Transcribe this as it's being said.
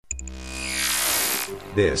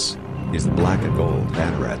This is the Black and Gold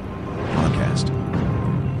Banneret podcast.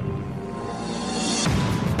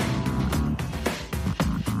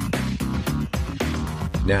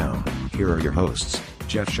 Now, here are your hosts,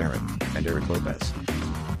 Jeff Sharon and Eric Lopez.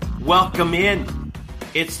 Welcome in.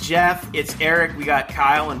 It's Jeff, it's Eric. We got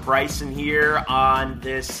Kyle and Bryson here on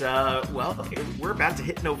this, we're about to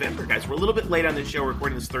hit November, guys. We're a little bit late on this show. We're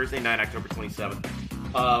recording this Thursday night, October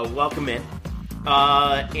 27th. Welcome in.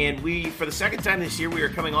 And we, for the second time this year, we are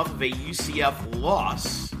coming off of a UCF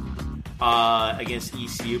loss against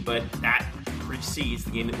ECU, but that precedes the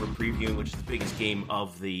game that we're previewing, which is the biggest game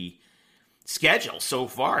of the schedule so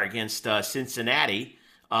far against Cincinnati.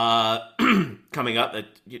 Coming up, the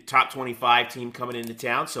top 25 team coming into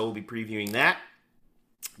town, so we'll be previewing that.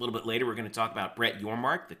 A little bit later, we're going to talk about Brett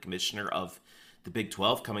Yormark, the commissioner of the Big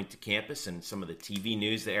 12, coming to campus, and some of the TV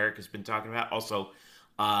news that Eric has been talking about. Also,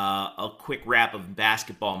 a quick wrap of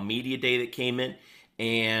Basketball Media Day that came in,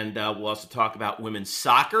 and we'll also talk about women's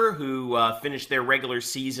soccer, who finished their regular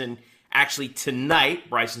season actually tonight.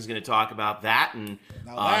 Bryson's going to talk about that and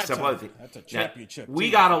several other things. That's a championship.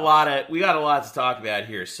 We got a lot to talk about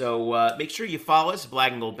here. So make sure you follow us,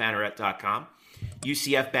 blackandgoldbanneret.com,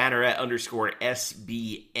 UCF Banneret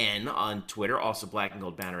 _SBN on Twitter, also Black and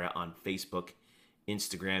Gold Banneret on Facebook,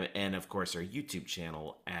 Instagram, and of course our YouTube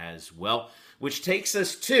channel as well. Which takes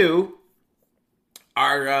us to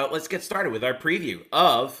our let's get started with our preview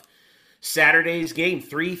of Saturday's game,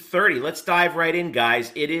 3:30. Let's dive right in,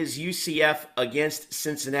 guys. It is UCF against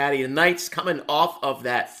Cincinnati. The Knights coming off of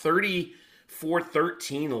that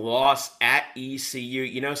 34-13 loss at ECU.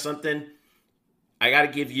 You know something? I got to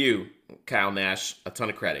give you, Kyle Nash, a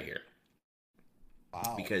ton of credit here.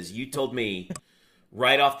 Wow. Because you told me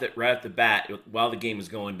right off the bat, while the game was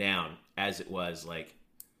going down, as it was, like,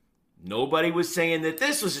 nobody was saying that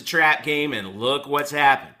this was a trap game, and look what's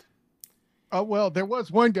happened. Oh, well, there was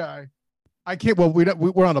one guy. I can't. Well,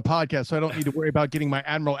 we're on a podcast, so I don't need to worry about getting my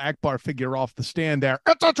Admiral Akbar figure off the stand there.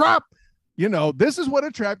 It's a trap. You know, this is what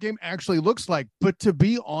a trap game actually looks like. But to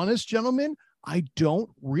be honest, gentlemen, I don't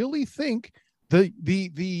really think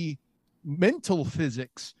the mental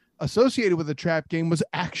physics associated with a trap game was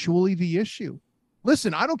actually the issue.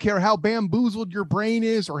 Listen, I don't care how bamboozled your brain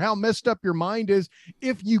is or how messed up your mind is.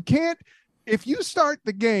 If you start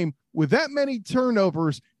the game with that many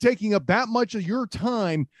turnovers, taking up that much of your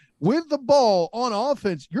time with the ball on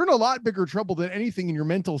offense, you're in a lot bigger trouble than anything in your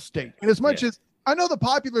mental state. And as much as I know the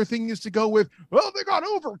popular thing is to go with, well, they got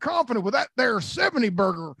overconfident with that their 70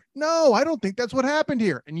 burger. No, I don't think that's what happened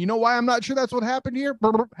here. And you know why I'm not sure that's what happened here?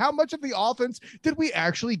 How much of the offense did we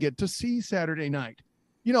actually get to see Saturday night?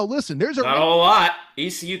 You know, listen, there's not a whole lot.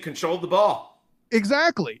 ECU controlled the ball.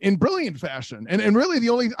 Exactly, in brilliant fashion. And really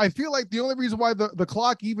I feel like the only reason why the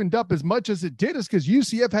clock evened up as much as it did is because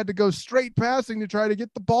UCF had to go straight passing to try to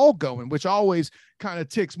get the ball going, which always kind of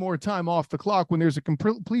ticks more time off the clock when there's a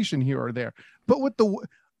completion here or there. But with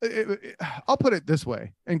I'll put it this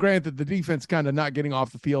way, and granted, the defense kind of not getting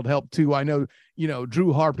off the field helped too. I know,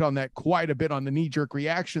 Drew harped on that quite a bit on the knee-jerk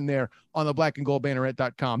reaction there on the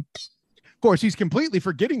blackandgoldbanneret.com. Of course, he's completely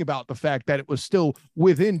forgetting about the fact that it was still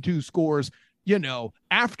within 2 scores,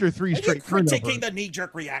 after 3 straight turnovers. Critiquing the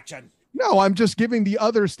knee-jerk reaction. No, I'm just giving the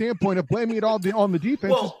other standpoint of blaming it all on the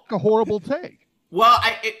defense. It's a horrible take. Well,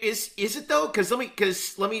 is it though? Because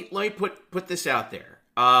let me put this out there.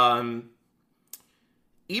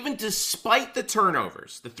 Even despite the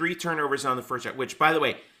turnovers, the 3 turnovers on the first shot, which, by the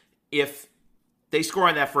way, if they score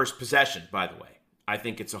on that first possession, by the way, I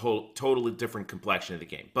think it's a whole totally different complexion of the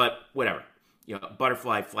game. But whatever,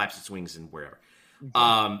 butterfly flaps its wings and wherever.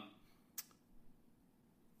 Okay.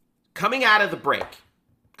 Coming out of the break,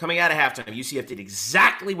 coming out of halftime, UCF did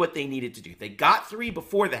exactly what they needed to do. They got 3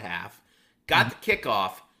 before the half, got the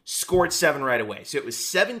kickoff, scored 7 right away. So it was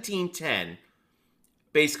 17-10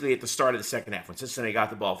 basically at the start of the second half when Cincinnati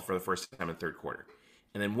got the ball for the first time in the third quarter.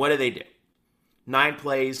 And then what did they do? 9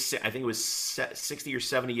 plays, I think it was 60 or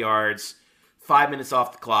 70 yards, 5 minutes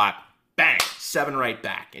off the clock, bang, 7 right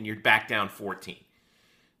back, and you're back down 14.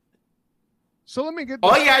 So let me get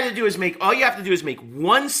all you have to do is make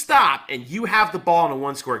one stop, and you have the ball in a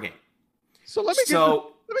 1-score game. So let me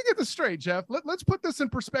get this straight, Jeff. Let's put this in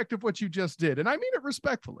perspective, what you just did, and I mean it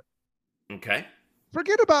respectfully. Okay.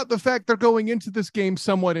 Forget about the fact they're going into this game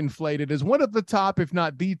somewhat inflated as one of the top, if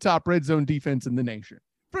not the top, red zone defense in the nation.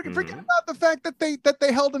 Forget about the fact that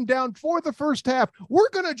they held them down for the first half. We're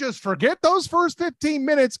gonna just forget those first 15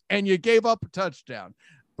 minutes, and you gave up a touchdown,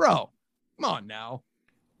 bro. Come on now.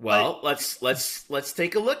 Well, let's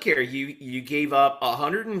take a look here. You gave up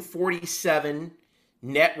 147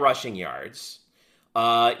 net rushing yards.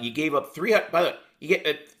 You gave up 300. By the way, you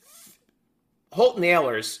get Holton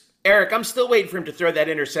Ahlers. Eric, I'm still waiting for him to throw that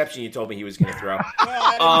interception you told me he was going to throw.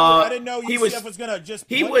 I didn't know UCF was going to just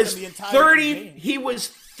he was the entire 30 game. He was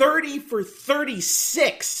 30 for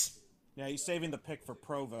 36. Yeah, he's saving the pick for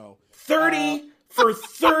Provo. 30 for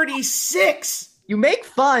 36. You make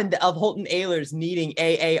fun of Holton Ahlers needing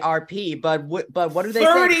AARP, but what do they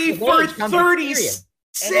 30 say? for 36.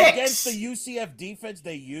 And against the UCF defense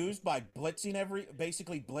they used by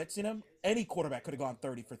basically blitzing him, any quarterback could have gone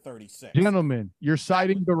 30 for 36. Gentlemen, you're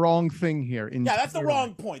citing the wrong thing here. Yeah, that's the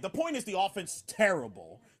wrong point. The point is the offense is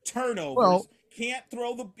terrible. Turnovers. Can't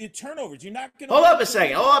throw the turnovers. You're not going to. Hold up a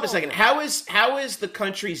second. How is the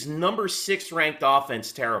country's number 6 ranked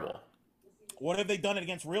offense terrible? What have they done it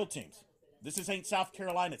against real teams? This ain't South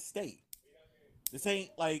Carolina State. This ain't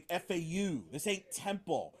like FAU. This ain't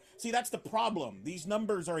Temple. See, that's the problem. These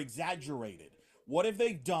numbers are exaggerated. What have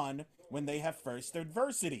they done when they have faced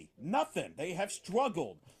adversity? Nothing. They have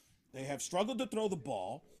struggled. They have struggled to throw the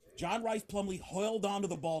ball. John Rice Plumlee held onto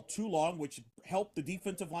the ball too long, which helped the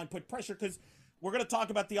defensive line put pressure, because we're going to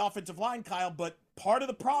talk about the offensive line, Kyle, but part of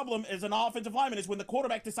the problem as an offensive lineman is when the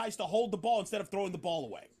quarterback decides to hold the ball instead of throwing the ball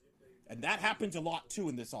away. And that happens a lot, too,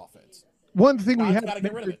 in this offense. One thing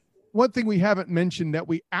we haven't mentioned that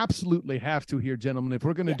we absolutely have to here, gentlemen, if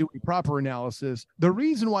we're going to do a proper analysis, the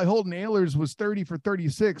reason why Holton Ahlers was 30 for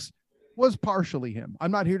 36 was partially him.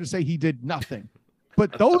 I'm not here to say he did nothing.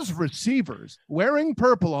 But those receivers wearing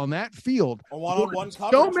purple on that field,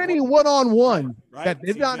 so many one-on-one that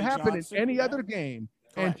did not happen in any other game.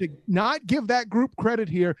 Correct. And to not give that group credit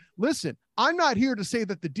here, listen, I'm not here to say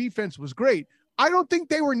that the defense was great. I don't think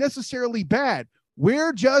they were necessarily bad.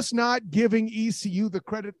 We're just not giving ECU the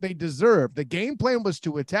credit they deserve. The game plan was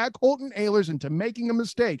to attack Holton Ahlers into making a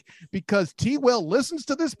mistake, because T. Will listens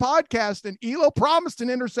to this podcast and Elo promised an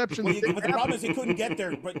interception. But the problem is they couldn't get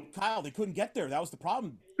there. But Kyle, they couldn't get there. That was the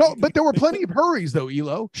problem. No, but there were plenty of hurries, though,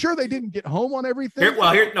 Elo. Sure, they didn't get home on everything.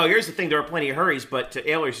 Here's the thing: there were plenty of hurries, but to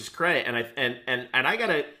Ahlers' credit, and I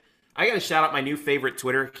gotta shout out my new favorite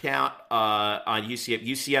Twitter account on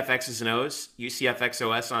UCF X's and O's,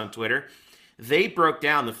 UCFXOS on Twitter. They broke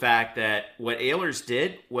down the fact that what Ahlers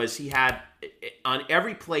did was he had, on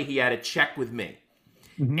every play, he had a check with me.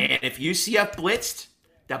 Mm-hmm. And if UCF blitzed,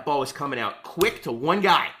 that ball was coming out quick to one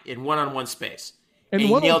guy in one-on-one space. And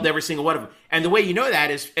he nailed every single one of them. And the way you know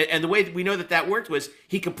that is, and the way we know that worked was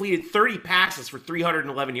he completed 30 passes for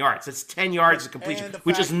 311 yards. That's 10 yards of completion,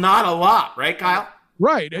 which is not a lot, right, Kyle?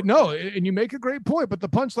 Right. No, and you make a great point, but the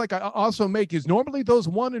punch like I also make is normally those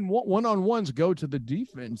one-on-ones go to the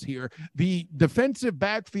defense here. The defensive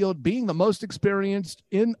backfield being the most experienced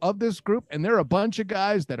of this group, and there are a bunch of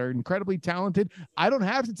guys that are incredibly talented. I don't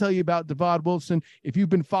have to tell you about Devon Wilson if you've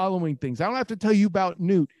been following things. I don't have to tell you about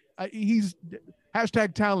Newt. He's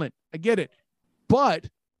 #talent. I get it. But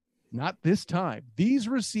not this time. These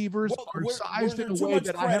receivers are sized in a way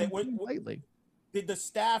that I haven't seen lately. Did the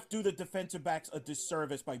staff do the defensive backs a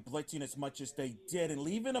disservice by blitzing as much as they did and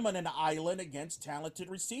leaving them on an island against talented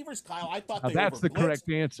receivers, Kyle? I thought that's the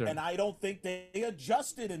correct answer. And I don't think they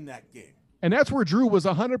adjusted in that game. And that's where Drew was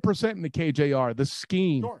 100% in the KJR. The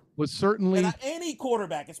scheme was certainly... And any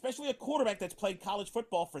quarterback, especially a quarterback that's played college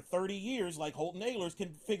football for 30 years like Holton Ahlers,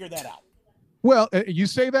 can figure that out. Well, you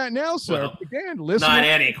say that now, sir. Well, again, listen not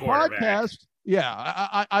any quarterback. Podcast,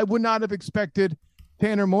 yeah, I would not have expected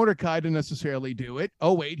Tanner Mordecai to necessarily do it.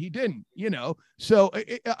 Oh, wait, he didn't, So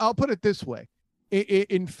I'll put it this way.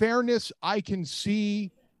 In fairness, I can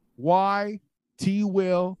see why T.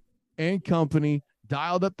 Will and company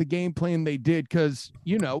dialed up the game plan they did because,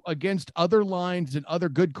 against other lines and other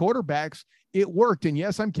good quarterbacks, it worked. And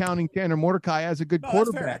yes, I'm counting Tanner Mordecai as a good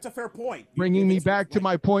quarterback. That's a fair point. Bringing me back to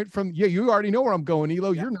my point from, you already know where I'm going,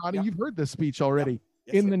 Elo. You're nodding. You've heard this speech already.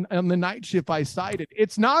 Yes, on the night shift I cited.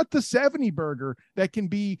 It's not the 70 burger that can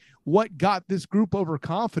be what got this group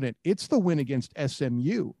overconfident. It's the win against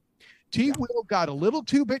SMU. T. Will got a little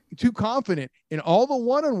too confident in all the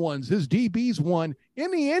one-on-ones. His DBs won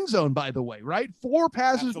in the end zone, by the way, right? 4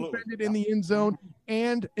 passes defended in the end zone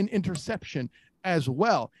and an interception as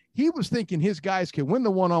well. He was thinking his guys can win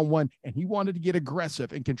the one-on-one, and he wanted to get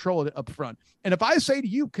aggressive and control it up front. And if I say to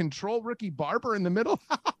you, control Ricky Barber in the middle,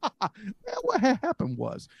 what happened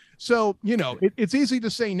was. So, it's easy to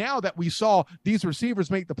say now that we saw these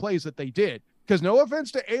receivers make the plays that they did. Because no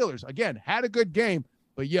offense to Ahlers, again, had a good game,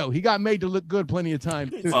 but he got made to look good plenty of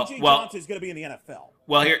times. C.J. Johnson's going to be in the NFL.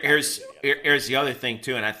 Well, here's the other thing,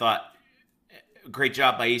 too, and I thought, great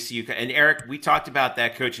job by ECU. And Eric, we talked about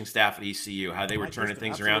that coaching staff at ECU, how they were turning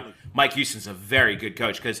things around. Mike Houston's a very good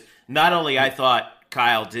coach because not only I thought,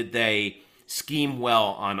 Kyle, did they scheme well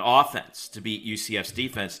on offense to beat UCF's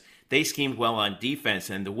defense, they schemed well on defense,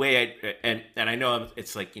 and the way and I know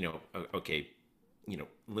it's like, okay,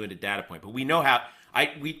 limited data point, but we know how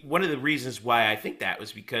one of the reasons why I think that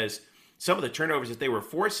was because some of the turnovers that they were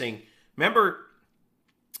forcing. Remember,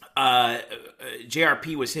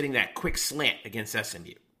 JRP was hitting that quick slant against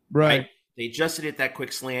SMU. Right. They adjusted it, that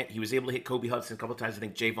quick slant. He was able to hit Kobe Hudson a couple of times. I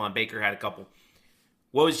think Javon Baker had a couple.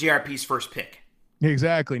 What was JRP's first pick?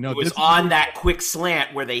 Exactly. No, it was on that quick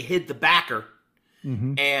slant where they hid the backer,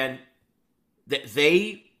 and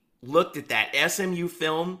they looked at that SMU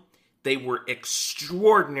film. They were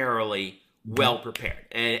extraordinarily well prepared,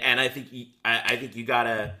 and I think you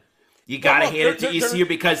gotta hand it to ECU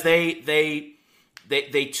because they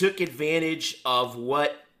took advantage of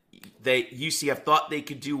what UCF thought they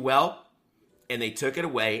could do well, and they took it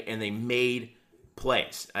away and they made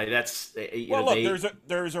plays. There's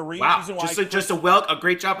a reason why a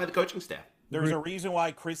great job by the coaching staff. There's a reason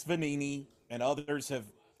why Chris Vanini and others have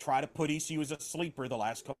tried to put ECU as a sleeper the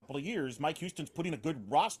last couple of years. Mike Houston's putting a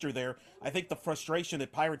good roster there. I think the frustration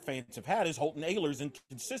that Pirate fans have had is Holton Ahlers'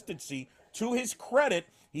 inconsistency. To his credit,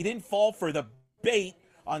 he didn't fall for the bait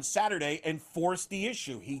on Saturday and forced the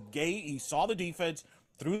issue. He saw the defense,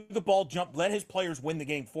 threw the ball, jumped, let his players win the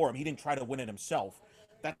game for him. He didn't try to win it himself.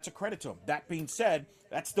 That's a credit to him. That being said,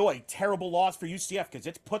 that's still a terrible loss for UCF because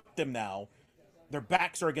it's put them now. Their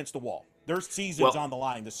backs are against the wall. Their season's on the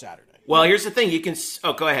line this Saturday. Well, here's the thing.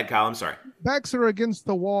 Go ahead, Kyle. I'm sorry. Backs are against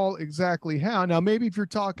the wall. Exactly how? Now, maybe if you're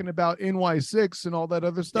talking about NY6 and all that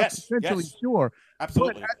other stuff, essentially, sure.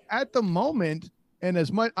 Absolutely. But at the moment, and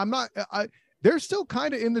as much, they're still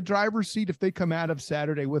kind of in the driver's seat if they come out of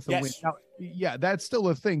Saturday with a win. Now, yeah, that's still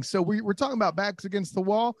a thing. So we're talking about backs against the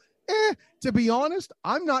wall. To be honest,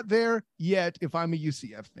 I'm not there yet if I'm a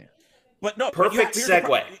UCF fan. But no, perfect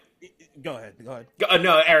segue. Go ahead.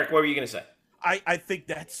 No, Eric, what were you going to say? I think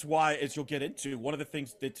that's why, as you'll get into, one of the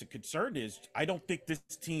things that's a concern is I don't think this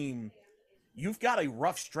team, you've got a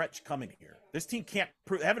rough stretch coming here. This team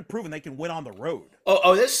haven't proven they can win on the road.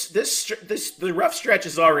 The rough stretch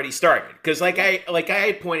has already started because, like I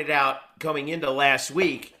had pointed out coming into last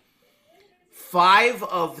week, 5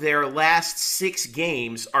 of their last 6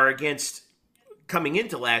 games are against, coming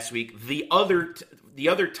into last week, the other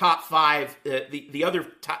top 5, the other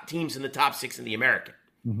top teams in the top 6 in the American.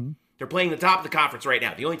 Mm-hmm. They're playing the top of the conference right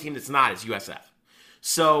now. The only team that's not is USF.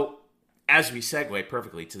 So, as we segue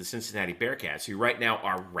perfectly to the Cincinnati Bearcats, who right now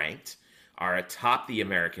are atop the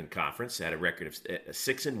American Conference at a record of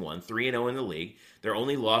 6-1, 3-0 in the league. Their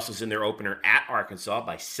only loss was in their opener at Arkansas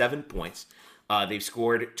by 7 points. They've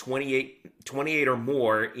scored 28 or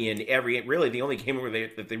more in really the only game where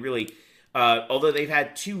they really, although they've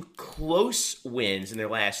had 2 close wins in their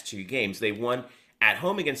last 2 games. They won at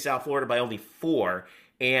home against South Florida by only 4,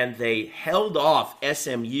 and they held off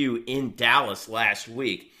SMU in Dallas last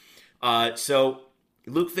week. So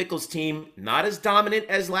Luke Fickell's team, not as dominant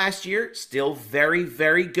as last year, still very,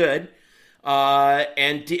 very good.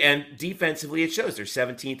 And defensively, it shows. They're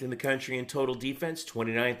 17th in the country in total defense,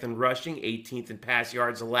 29th in rushing, 18th in pass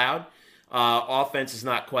yards allowed. Offense is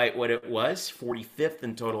not quite what it was, 45th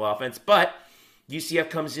in total offense. But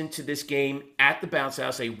UCF comes into this game at the Bounce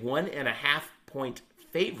House, a 1.5-point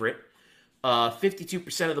favorite.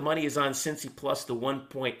 52% of the money is on Cincy plus the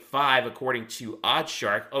 1.5, according to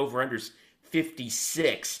OddsShark. Over-unders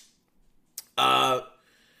 56.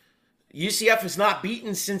 UCF has not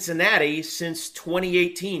beaten Cincinnati since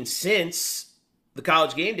 2018, since the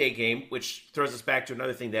College Game Day game, which throws us back to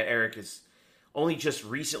another thing that Eric is only just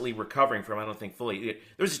recently recovering from, I don't think fully. There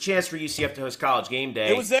was a chance for UCF to host College Game Day.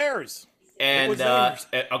 It was theirs. And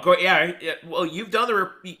of course, well, you've done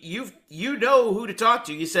you know who to talk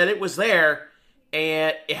to. You said it was there,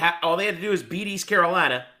 and all they had to do was beat East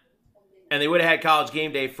Carolina, and they would have had College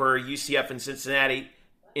Game Day for UCF in Cincinnati.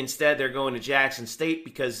 Instead, they're going to Jackson State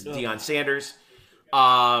because Deion Sanders.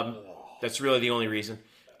 That's really the only reason.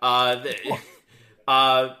 But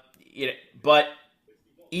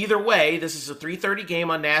either way, this is a 3:30 game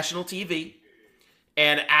on national TV,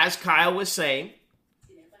 and as Kyle was saying,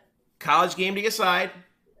 College Game Day aside,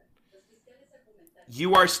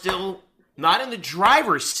 you are still not in the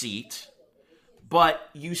driver's seat, but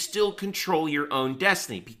you still control your own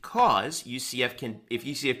destiny because if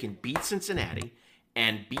UCF can beat Cincinnati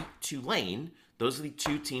and beat Tulane, those are the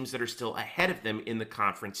 2 teams that are still ahead of them in the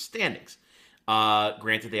conference standings.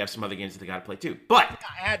 Granted, they have some other games that they got to play too. But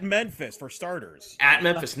at Memphis, for starters. At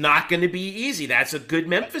Memphis, not going to be easy. That's a good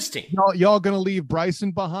Memphis team. Y'all going to leave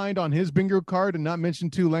Bryson behind on his bingo card and not mention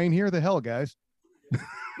Tulane here? The hell, guys.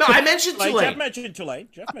 No, I mentioned Tulane. Jeff mentioned Tulane.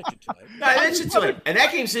 No, I mentioned Tulane. And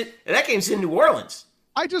that game's in New Orleans.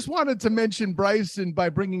 I just wanted to mention Bryson by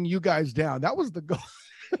bringing you guys down. That was the goal.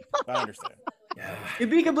 I understand. To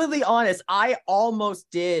be completely honest, I almost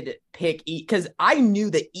did pick because I knew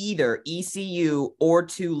that either ECU or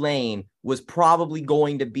Tulane was probably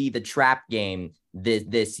going to be the trap game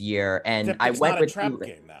this year, and Except I it's went not a with trap Tulane.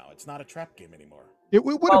 game now. It's not a trap game anymore. It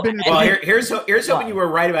would have been. Well, here's hoping you were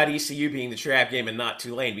right about ECU being the trap game and not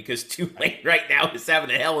Tulane, because Tulane right now is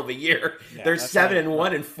having a hell of a year. Yeah, They're that's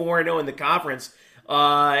 7-1 and 4-0 in the conference,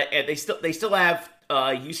 and they still have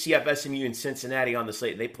UCF, SMU, and Cincinnati on the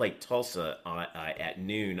slate. They play Tulsa at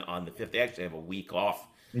noon on the 5th. They actually have a week off.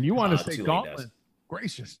 And you want to say Tulane gauntlet? does.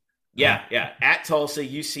 Gracious. Yeah. At Tulsa,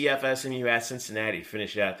 UCF, SMU, at Cincinnati to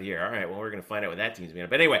finish out the year. All right, well, we're going to find out what that team's going to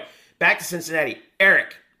be. But anyway, back to Cincinnati.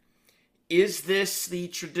 Eric, is this the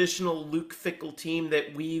traditional Luke Fickell team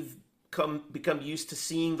that we've become used to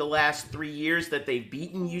seeing the last 3 years, that they've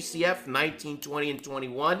beaten UCF 19, 20, and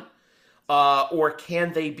 21? Or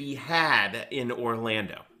can they be had in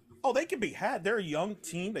Orlando? Oh, they can be had. They're a young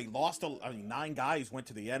team. They lost 9 guys went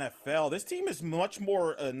to the NFL. This team is much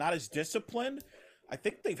more not as disciplined. I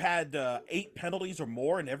think they've had 8 penalties or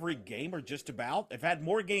more in every game, or just about. They've had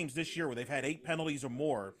more games this year where they've had 8 penalties or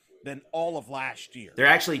more than all of last year. They're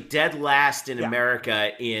actually dead last in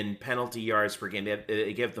America in penalty yards per game.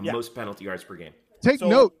 They give the most penalty yards per game. Take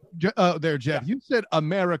note there, Jeff. You said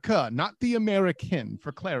America, not the American,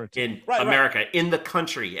 for clarity. In America, in the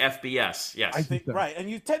country, FBS, yes. I think so. Right, and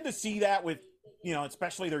you tend to see that with,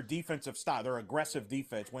 especially their defensive style, their aggressive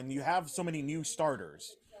defense. When you have so many new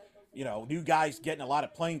starters, new guys getting a lot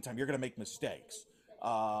of playing time, you're going to make mistakes.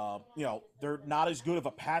 They're not as good of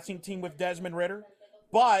a passing team with Desmond Ridder,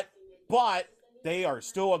 but they are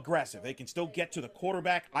still aggressive. They can still get to the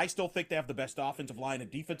quarterback. I still think they have the best offensive line and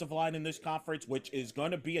defensive line in this conference, which is going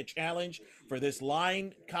to be a challenge for this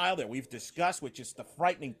line, Kyle, that we've discussed, which is the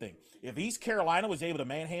frightening thing. If East Carolina was able to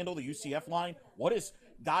manhandle the UCF line, what is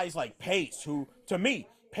guys like Pace, who, to me,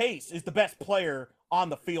 Pace is the best player on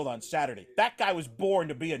the field on Saturday. That guy was born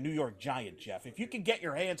to be a New York Giant, Jeff. If you can get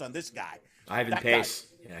your hands on this guy. Ivan Pace.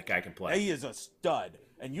 That guy can play. He is a stud.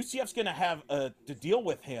 And UCF's going to have to deal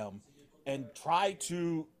with him and try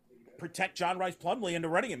to protect John Rice Plumlee into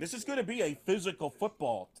running him. This is going to be a physical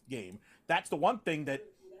football game. That's the one thing that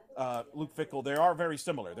Luke Fickell, they are very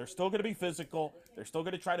similar. They're still going to be physical. They're still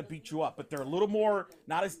going to try to beat you up, but they're a little more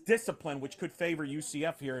not as disciplined, which could favor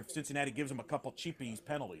UCF here if Cincinnati gives them a couple cheapies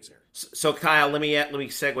penalties here. So Kyle, let me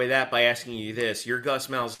segue that by asking you this: you're Gus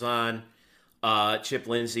Malzahn, Chip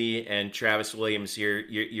Lindsey, and Travis Williams here.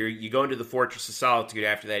 You go into the Fortress of Solitude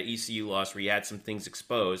after that ECU loss where you had some things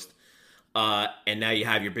exposed. And now you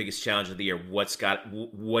have your biggest challenge of the year. What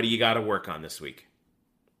do you got to work on this week?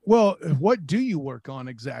 Well, what do you work on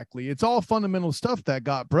exactly? It's all fundamental stuff that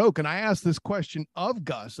got broke. And I asked this question of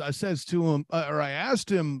Gus. I asked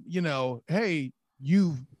him, hey,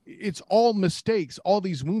 it's all mistakes. All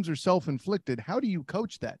these wounds are self-inflicted. How do you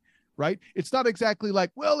coach that? Right? It's not exactly like,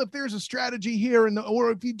 well, if there's a strategy here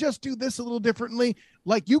or if you just do this a little differently,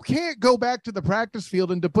 like you can't go back to the practice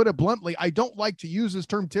field. And to put it bluntly, I don't like to use this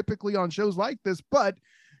term typically on shows like this, but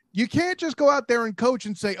you can't just go out there and coach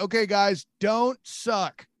and say, okay, guys, don't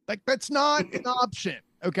suck. Like that's not an option.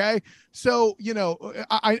 Okay. So,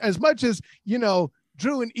 I as much as,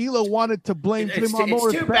 Drew and Elo wanted to blame It's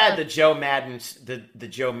too bad the Joe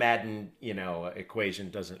Madden, equation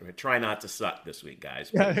doesn't try not to suck this week, guys.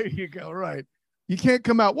 Please. Yeah, there you go. Right. You can't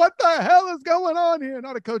come out. What the hell is going on here?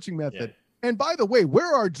 Not a coaching method. Yeah. And by the way,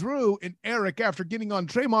 where are Drew and Eric after getting on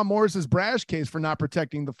Tremont Morris's brash case for not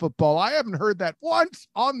protecting the football? I haven't heard that once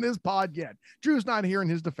on this pod yet. Drew's not here in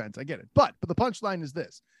his defense. I get it. But the punchline is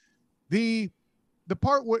this. The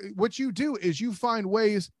part what you do is you find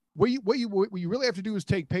ways what you really have to do is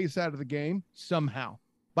take Pace out of the game somehow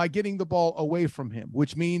by getting the ball away from him,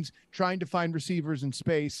 which means trying to find receivers in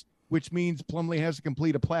space, which means Plumlee has to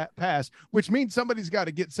complete a pass, which means somebody's got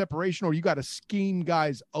to get separation or you got to scheme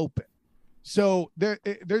guys open. So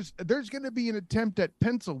there's going to be an attempt at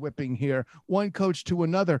pencil whipping here, one coach to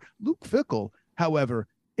another. Luke Fickell, however,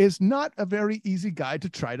 is not a very easy guy to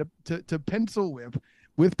try to pencil whip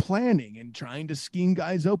with planning and trying to scheme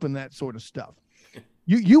guys open, that sort of stuff.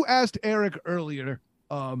 You asked Eric earlier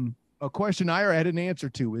a question I had an answer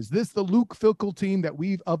to. Is this the Luke Fickell team that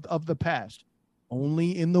we've of the past?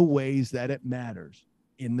 Only in the ways that it matters,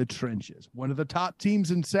 in the trenches. One of the top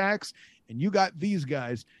teams in sacks, and you got these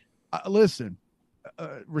guys. Listen,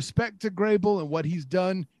 respect to Grable and what he's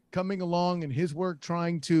done coming along and his work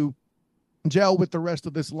trying to gel with the rest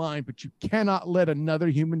of this line, but you cannot let another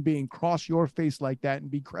human being cross your face like that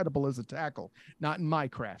and be credible as a tackle. Not in my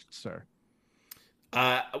craft, sir.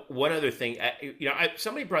 One other thing,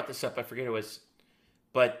 somebody brought this up. I forget who it was,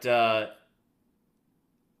 but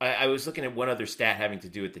I was looking at one other stat having to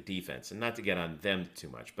do with the defense, and not to get on them too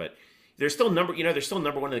much, but they're still number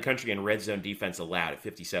one in the country in red zone defense allowed at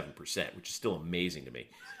 57%, which is still amazing to me.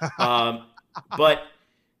 But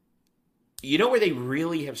you know where they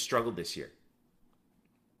really have struggled this year?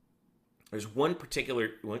 There's one particular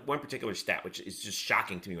stat which is just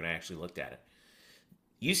shocking to me when I actually looked at it.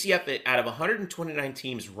 UCF, out of 129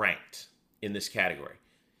 teams ranked in this category,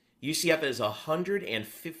 UCF is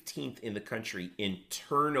 115th in the country in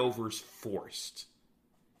turnovers forced.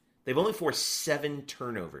 They've only forced 7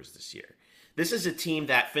 turnovers this year. This is a team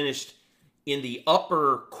that finished in the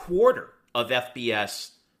upper quarter of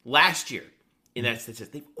FBS last year in that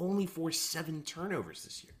statistic. They've only forced 7 turnovers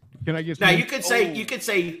this year. Can I get now? You could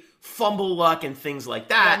say fumble luck and things like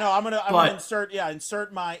that. Yeah, no, I'm gonna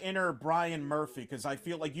insert my inner Brian Murphy, because I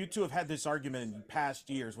feel like you two have had this argument in past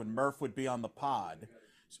years when Murph would be on the pod.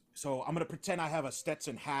 So I'm gonna pretend I have a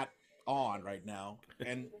Stetson hat on right now,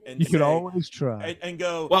 and you can always try and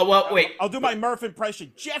go. Well, wait. I'll do my Murph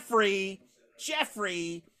impression. Jeffrey.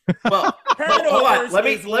 Well, hold on. Let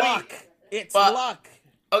me. It's luck.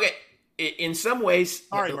 Okay. In some ways,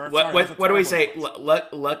 sorry, Murph, what do we say?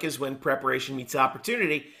 Luck is when preparation meets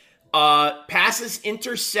opportunity. Passes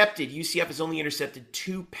intercepted. UCF has only intercepted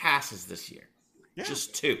 2 passes this year. Yeah.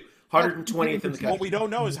 Just 2. 120th in the country. What we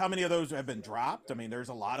don't know is how many of those have been dropped. I mean, there's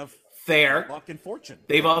a lot of fair luck and fortune.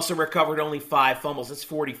 They've also recovered only 5 fumbles. That's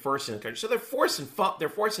 41st in the country. So they're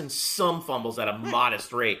forcing some fumbles at a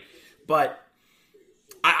modest rate. But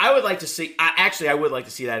I would like to see. I would like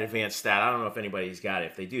to see that advanced stat. I don't know if anybody's got it.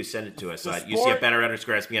 If they do, send it to us at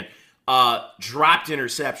UCF_SPN. Dropped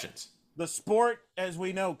interceptions. The sport, as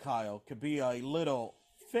we know, Kyle, could be a little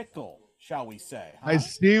fickle, shall we say? Huh? I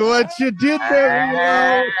see what you did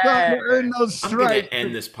there. Trying to earn those stripes. I'm going to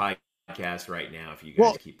end this podcast right now if you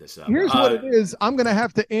guys keep this up. Here's what it is. I'm going to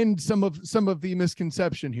have to end some of the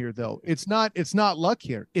misconception here, though. It's not luck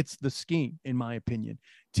here. It's the scheme, in my opinion.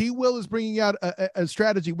 T. Will is bringing out a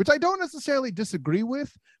strategy, which I don't necessarily disagree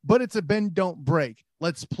with, but it's a bend, don't break.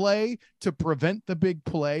 Let's play to prevent the big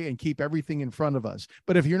play and keep everything in front of us.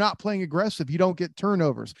 But if you're not playing aggressive, you don't get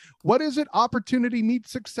turnovers. What is it? Opportunity meets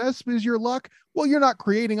success is your luck. Well, you're not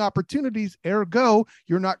creating opportunities. Ergo,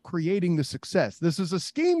 you're not creating the success. This is a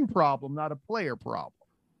scheme problem, not a player problem.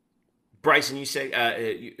 Bryson, you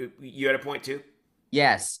say you had a point too?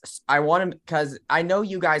 Yes, I want to, because I know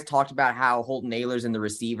you guys talked about how Holton Ahlers and the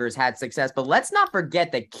receivers had success, but let's not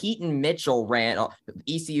forget that Keaton Mitchell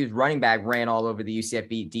ECU's running back, ran all over the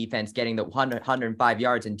UCF defense, getting the 105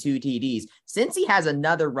 yards and 2 TDs. Since he has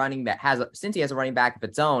another running back, since he has a running back of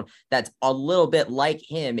its own, that's a little bit like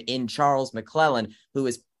him in Charles McClellan, who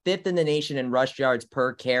is 5th in the nation in rush yards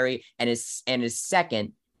per carry and is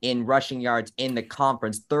 2nd in rushing yards in the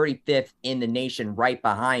conference, 35th in the nation, right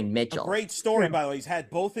behind Mitchell. A great story, by the way. He's had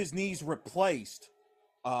both his knees replaced,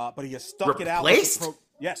 but he has stuck it out.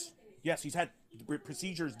 Yes, he's had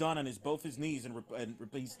procedures done on both his knees, and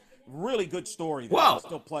he's really good story. Wow. He's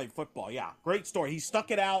still playing football. Yeah, great story. He stuck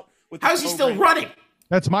it out with. How's he still running?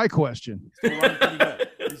 That's my question. Still running pretty good.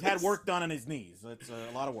 He's had work done on his knees. That's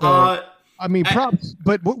a lot of work. I mean, props.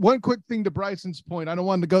 But one quick thing to Bryson's point, I don't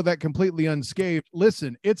want to go that completely unscathed.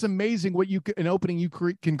 Listen, it's amazing what an opening you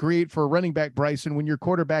can create for a running back, Bryson, when your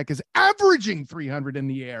quarterback is averaging 300 in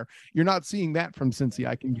the air. You're not seeing that from Cincy,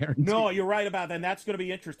 I can guarantee. No, you're right about that. And that's going to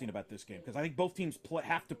be interesting about this game, because I think both teams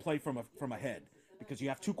have to play from ahead, because you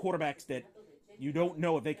have 2 quarterbacks that you don't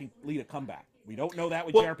know if they can lead a comeback. We don't know that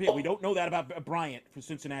with JRP. We don't know that about Bryant for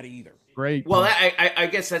Cincinnati either. Great. Well, I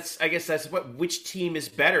guess that's which team is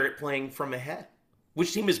better at playing from ahead?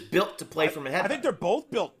 Which team is built to play from ahead? I think they're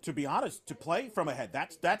both built, to be honest, to play from ahead.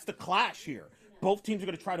 That's the clash here. Both teams are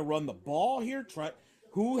going to try to run the ball here.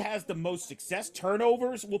 Who has the most success?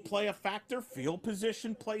 Turnovers will play a factor. Field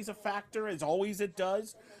position plays a factor, as always it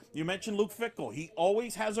does. You mentioned Luke Fickell. He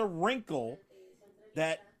always has a wrinkle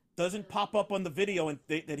that doesn't pop up on the video and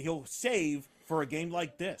that he'll save for a game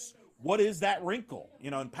like this. What is that wrinkle?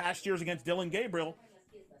 You know, in past years against Dillon Gabriel,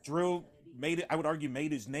 Drew made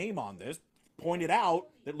his name on this, pointed out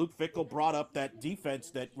that Luke Fickell brought up that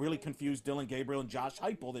defense that really confused Dillon Gabriel and Josh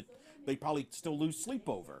Heupel that they probably still lose sleep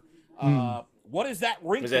over. What is that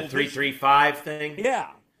wrinkle? Was that 3-3-5 thing?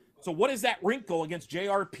 Yeah. So what is that wrinkle against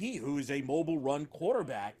JRP, who is a mobile run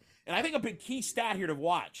quarterback? And I think a big key stat here to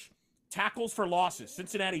watch, tackles for losses.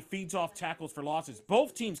 Cincinnati feeds off tackles for losses.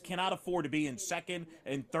 Both teams cannot afford to be in 2nd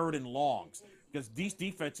and 3rd and longs, because these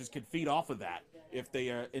defenses can feed off of that if they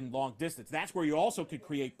are in long distance. That's where you also could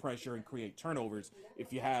create pressure and create turnovers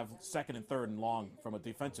if you have 2nd and 3rd and long from a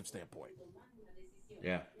defensive standpoint.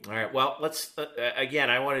 Yeah. All right. Well, let's again.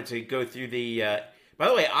 I wanted to go through the. By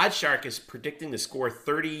the way, OddsShark is predicting the score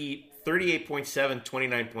 38.7,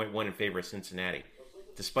 29.1 in favor of Cincinnati,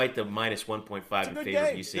 despite the minus 1.5 in favor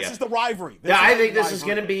of UCF. This is the rivalry. I think this is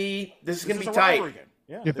going to be tight.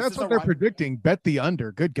 Yeah, if that's what they're predicting, bet the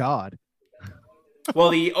under. Good God. Well,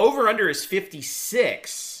 the over-under is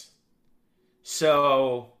 56.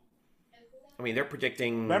 So, I mean, they're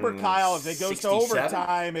predicting. Remember, Kyle, if it goes 67? to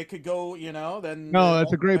overtime, it could go. Then no,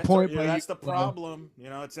 that's a great point. That's the problem.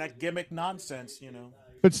 It's that gimmick nonsense.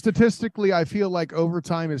 But statistically, I feel like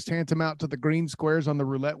overtime is tantamount to the green squares on the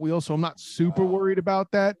roulette wheel, so I'm not super worried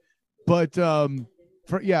about that. But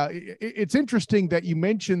it's interesting that you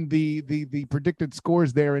mentioned the predicted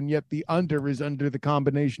scores there, and yet the under is under the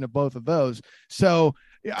combination of both of those. So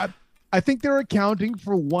I think they're accounting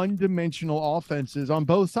for one-dimensional offenses on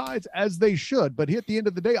both sides, as they should. But at the end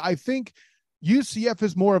of the day, I think UCF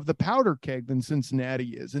is more of the powder keg than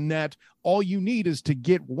Cincinnati is, in that all you need is to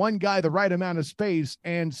get one guy the right amount of space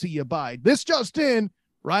and see you buy. This just in,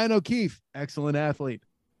 Ryan O'Keefe, excellent athlete.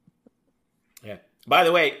 Yeah. By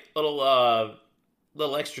the way, little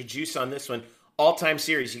extra juice on this one. All-time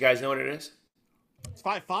series. You guys know what it is? It's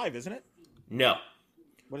 5-5, isn't it? No.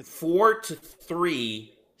 What is 4-3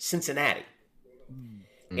 Cincinnati.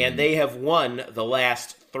 And they have won the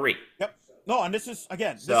last 3. Yep. No, and this is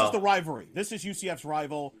the rivalry. This is UCF's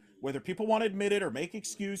rival. Whether people want to admit it or make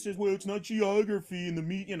excuses, well, it's not geography, and the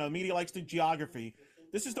media likes the geography.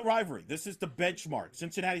 This is the rivalry. This is the benchmark.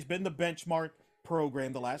 Cincinnati's been the benchmark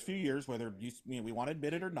program the last few years, whether we want to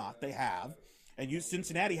admit it or not. They have. And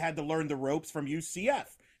Cincinnati had to learn the ropes from UCF.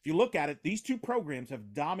 If you look at it, these two programs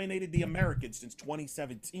have dominated the Americans since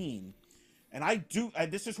 2017. And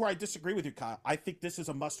this is where I disagree with you, Kyle. I think this is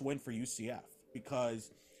a must-win for UCF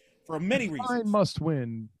because for many reasons. Must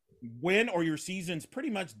win. Win or your season's pretty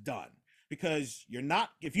much done. Because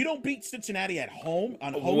if you don't beat Cincinnati at home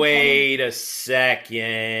on home. Wait a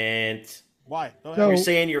second. Why? You're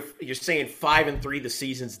saying 5-3 the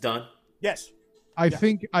season's done? Yes. I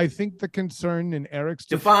think the concern in Eric's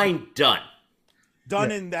define done.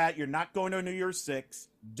 Done in that you're not going to New Year's Six.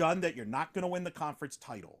 Done that you're not going to win the conference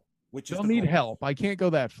title. They'll need help. I can't go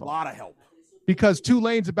that far. A lot of help. Because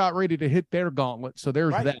Tulane's about ready to hit their gauntlet. So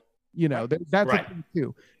there's that. That's a thing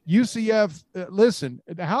too. UCF, listen,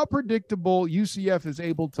 how predictable UCF is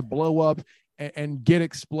able to blow up and get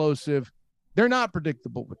explosive. They're not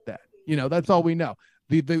predictable with that. That's all we know.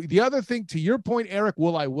 The other thing, to your point, Eric,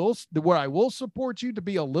 where I will support you to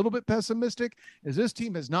be a little bit pessimistic, is this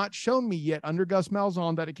team has not shown me yet under Gus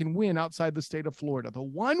Malzahn that it can win outside the state of Florida. The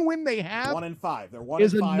one win they have 1-5. They're 1-5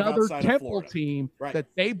 is another Temple of team that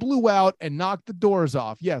they blew out and knocked the doors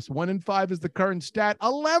off. Yes, 1-5 is the current stat.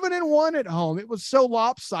 11-1 at home. It was so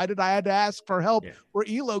lopsided I had to ask for help. Where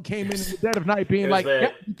Elo came in the dead of night, being like,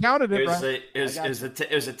 "You counted it."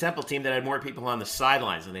 It was a Temple team that had more people on the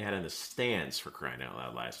sidelines than they had in the stands, for crying out loud.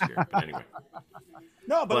 Last year, but anyway.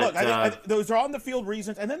 No, but look, I those are on the field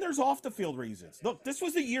reasons, and then there's off the field reasons. Look, this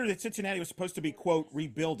was the year that Cincinnati was supposed to be, quote,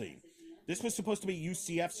 rebuilding. This was supposed to be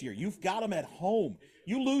UCF's year. You've got them at home.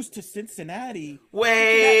 You lose to Cincinnati.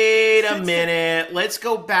 Wait a minute. Let's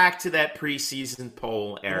go back to that preseason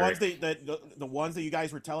poll, Eric. The ones that you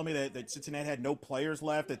guys were telling me that Cincinnati had no players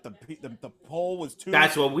left. That the poll was too.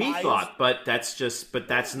 That's what we thought, but that's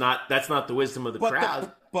not the wisdom of the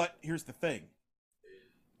crowd. But here's the thing.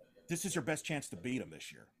 This is your best chance to beat them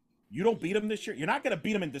this year. You don't beat them this year, you're not going to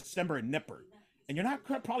beat them in December in Nippert. And you're not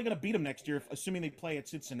probably going to beat them next year, assuming they play at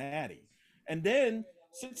Cincinnati. And then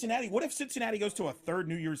Cincinnati, what if Cincinnati goes to a third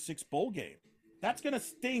New Year's Six bowl game? That's going to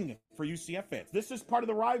sting for UCF fans. This is part of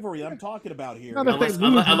the rivalry I'm talking about here. Unless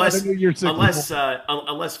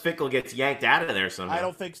Fickle gets yanked out of there somehow. I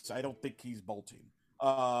don't think so. I don't think he's bolting.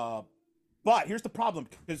 But here's the problem.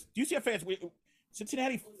 Because UCF fans,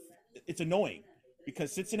 Cincinnati, it's annoying.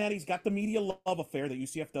 Because Cincinnati's got the media love affair that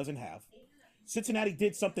UCF doesn't have. Cincinnati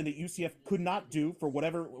did something that UCF could not do for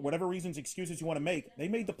whatever reasons, excuses you want to make. They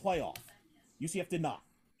made the playoff. UCF did not.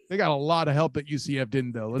 They got a lot of help that UCF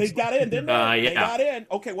didn't, though. They got in, didn't they? They got in.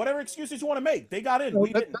 Okay, whatever excuses you want to make, they got in.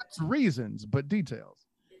 That's reasons, but details.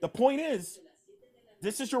 The point is,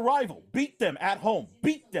 this is your rival. Beat them at home.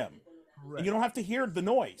 Beat them. Right. And you don't have to hear the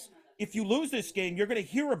noise. If you lose this game, you're going to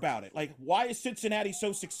hear about it. Like, why is Cincinnati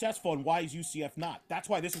so successful and why is UCF not? That's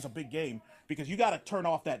why this is a big game, because you got to turn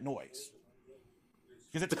off that noise.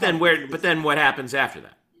 But then what happens after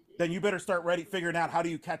that? Then you better start figuring out how do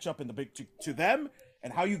you catch up in the Big to them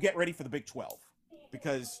and how you get ready for the Big 12.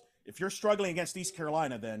 Because if you're struggling against East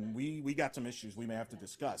Carolina, then we got some issues we may have to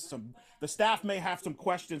discuss. The staff may have some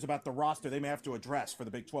questions about the roster they may have to address for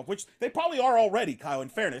the Big 12, which they probably are already, Kyle, in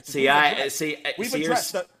fairness.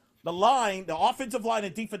 The line, the offensive line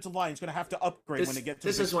and defensive line is going to have to upgrade when they get to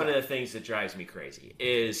this the Big is one 12. of the things that drives me crazy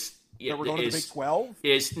is That we're going to the Big 12?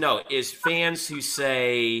 Is fans who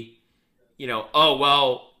say, oh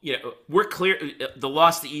well, we're clear. The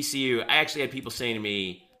loss to ECU. I actually had people saying to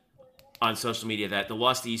me on social media that the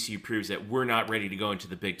loss to ECU proves that we're not ready to go into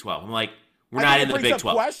the Big 12. I'm like, we're not in the Big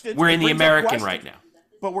 12. We're in the American right now.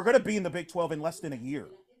 But we're going to be in the Big 12 in less than a year.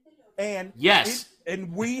 And yes.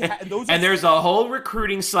 And there's a whole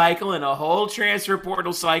recruiting cycle and a whole transfer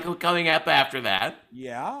portal cycle coming up after that.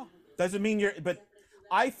 Yeah. Doesn't mean but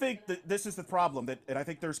I think that this is the problem and I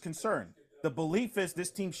think there's concern. The belief is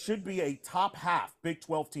this team should be a top half Big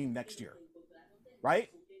 12 team next year. Right?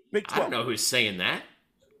 Big 12. I don't know who's saying that.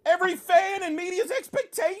 Every fan and media's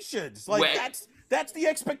expectations. That's the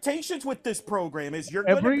expectations with this program is you're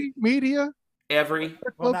going to be media.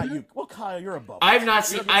 Well, not you. Well, Kyle, you're above. I have not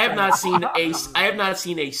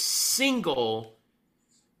seen a single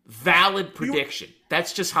valid prediction.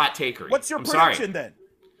 That's just hot takery. What's your prediction then?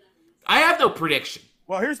 I have no prediction.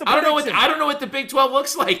 Well, here's the prediction. I don't know what the Big 12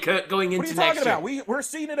 looks like going into next year. What are you talking about? We're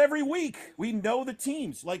seeing it every week. We know the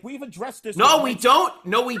teams. Like, we've addressed this. No, we don't.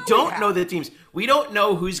 No, we don't know the teams. We don't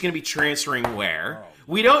know who's going to be transferring where.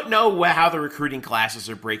 We don't know how the recruiting classes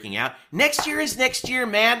are breaking out. Next year is next year,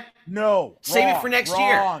 man. No. Save it for next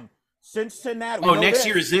year. Cincinnati. Oh, next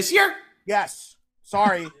year is this year? Yes.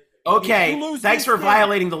 Sorry. Okay. Thanks for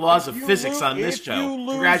violating the laws of physics on this show.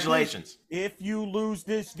 Congratulations. If you lose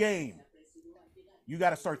this game, you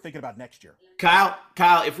got to start thinking about next year. Kyle,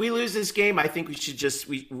 if we lose this game, I think we should just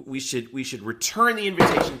we should return the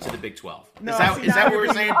invitation to the Big 12. No, is that what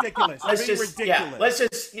we're saying? Ridiculous. Ridiculous. Yeah, let's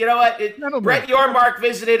just you know what? Brett Yormark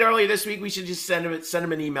visited earlier this week. We should just send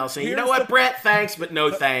him an email saying, Brett, thanks, but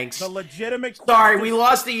no thanks. The legitimate Sorry, we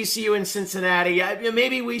lost to ECU in Cincinnati.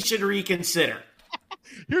 Maybe we should reconsider.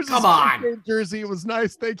 Come on, jersey. It was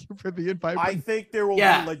nice. Thank you for the invite. I think there will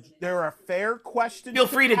be there are fair questions. Feel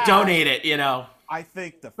free to donate it. I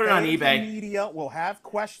think the Put it on eBay. Media will have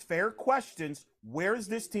fair questions. Where is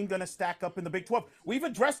this team going to stack up in the Big 12? We've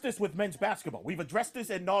addressed this with men's basketball. We've addressed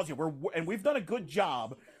this ad nauseum. And we've done a good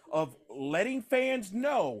job of letting fans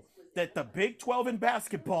know that the Big 12 in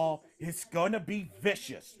basketball is going to be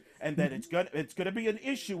vicious. And that it's gonna be an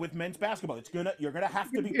issue with men's basketball. You're gonna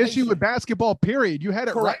have to be patient. Issue with basketball. Period. You had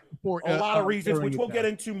it correct. Right before a lot of reasons, which we'll get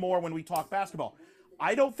into more when we talk basketball.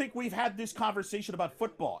 I don't think we've had this conversation about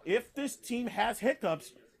football. If this team has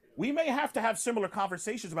hiccups, we may have to have similar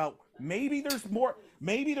conversations about maybe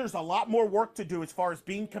there's a lot more work to do as far as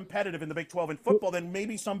being competitive in the Big 12 in football than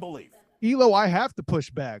maybe some believe. Elo, I have to push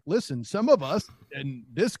back. Listen, some of us, and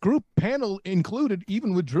this group panel included,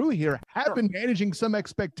 even with Drew here, have been managing some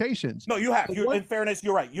expectations. No, you have. In fairness,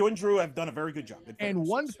 you're right. You and Drew have done a very good job. And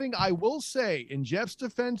one thing I will say, in Jeff's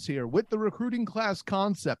defense here, with the recruiting class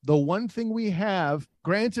concept, the one thing we have,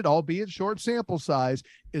 granted, albeit short sample size,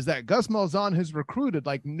 is that Gus Malzahn has recruited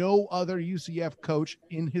like no other UCF coach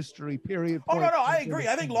in history, period. Oh, no, I agree.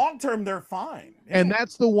 I think long-term they're fine. Yeah. And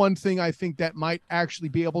that's the one thing I think that might actually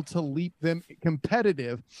be able to leap them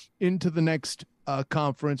competitive into the next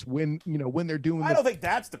conference when they're doing I don't think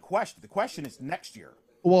that's the question. The question is next year.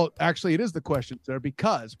 Well, actually, it is the question, sir,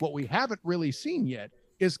 because what we haven't really seen yet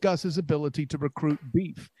is Gus's ability to recruit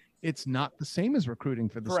beef. It's not the same as recruiting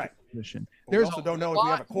for the position. We also don't know if we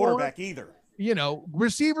have a quarterback either.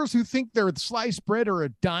 Receivers who think they're sliced bread or a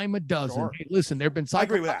dime a dozen. Sure. Hey, listen, there have been I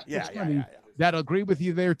agree with that. Yeah. That'll agree with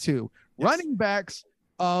you there too. Yes. Running backs,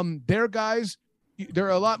 they're guys. There are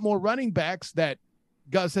a lot more running backs that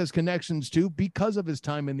Gus has connections to because of his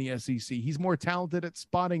time in the SEC. He's more talented at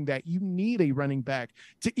spotting that. You need a running back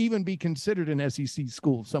to even be considered an SEC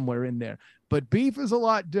school somewhere in there. But beef is a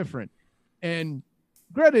lot different. And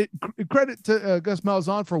credit to Gus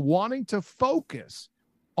Malzahn for wanting to focus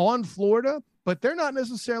on Florida, but they're not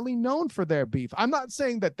necessarily known for their beef. I'm not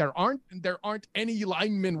saying that there aren't any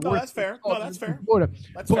linemen. No, that's fair. That's fair. Florida.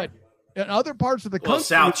 That's but fair. In other parts of the country,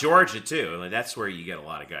 South Georgia too. I mean, that's where you get a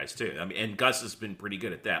lot of guys too. I mean, and Gus has been pretty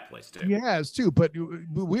good at that place too. He has too, but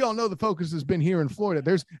we all know the focus has been here in Florida.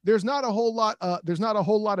 There's not a whole lot. There's not a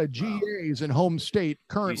whole lot of GAs in home state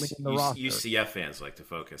currently in the roster. UCF fans like to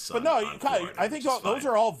focus on. But no, on Florida, I think those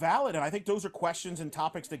are all valid, and I think those are questions and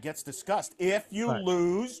topics that gets discussed. If you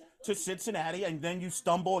lose to Cincinnati and then you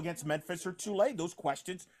stumble against Memphis or Tulane, those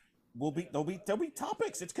questions there'll be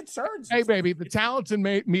topics. It's concerns. Hey, baby, the talents in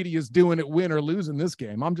media is doing it, win or lose in this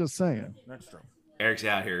game. I'm just saying. That's true. Eric's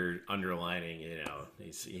out here underlining.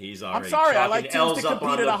 He's already. I'm sorry. I like teams L's to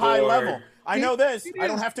compete at a high level. I know this. I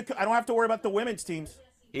don't have to worry about the women's teams.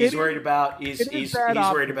 He's worried about he's bad worried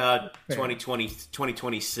optics. about Fair. 2020,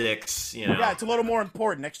 2026. You know, Yeah, it's a little more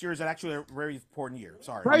important. Next year is actually a very important year.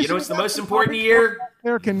 Sorry. Bryce, you know what's the got most some important topics year?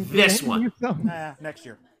 there? Can This hand one. you some? Next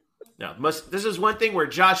year. No, this is one thing where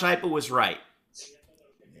Josh Heupel was right.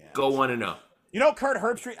 Go 1-0. You know, Kurt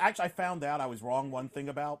Herbstreit, actually, I found out I was wrong one thing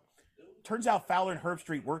about. Turns out Fowler and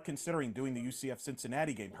Herbstreit were considering doing the UCF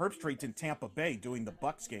Cincinnati game. Herbstreit's in Tampa Bay doing the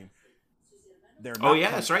Bucks game. They're Oh not yeah,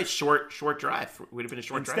 coming. that's right. Short drive. Would have been a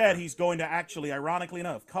short drive. Instead, he's going to actually, ironically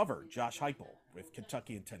enough, cover Josh Heupel with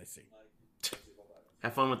Kentucky and Tennessee.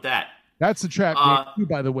 Have fun with that. That's the trap game, too,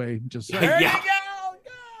 by the way. Just saying. There Yeah. you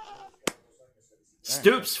go!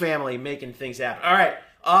 Stoops family making things happen. All right.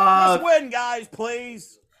 Let's win, guys,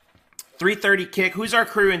 please. 3:30 kick. Who's our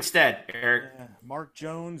crew instead, Eric? Mark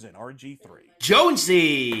Jones and RG3.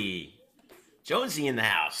 Jonesy in the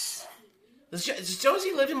house. Does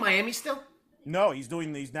Jonesy live in Miami still? No, he's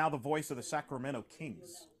now the voice of the Sacramento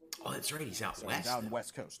Kings. Oh, that's right. He's out So west. he's out in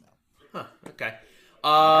West Coast now. Huh, okay.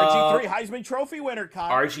 RG3 Heisman Trophy winner,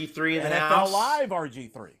 Kyle. RG3 in the NFL house. Live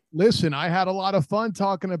RG3. Listen, I had a lot of fun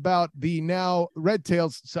talking about the now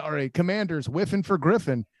Commanders whiffing for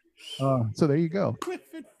Griffin. So there you go.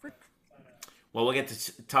 Well, we'll get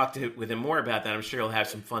to talk with him more about that. I'm sure he'll have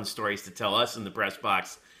some fun stories to tell us in the press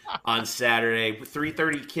box on Saturday.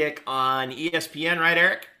 3:30 kick on ESPN, right,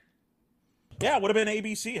 Eric? Yeah, it would have been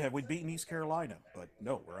ABC had we beaten East Carolina, but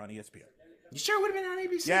no, we're on ESPN. You sure it would have been on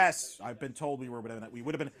ABC? Yes, I've been told we would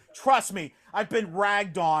have been. Trust me, I've been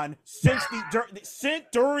ragged on since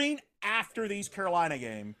after the East Carolina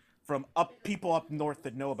game from people up north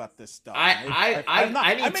that know about this stuff.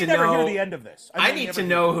 I need to never know. hear the end of this. I need to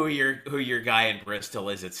know who your guy in Bristol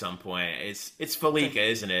is at some point. It's Falika,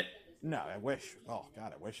 isn't it? No, I wish. Oh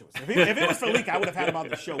God, I wish it was. If it was for Leak, I would have had him on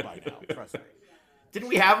the show by now. Trust me. Didn't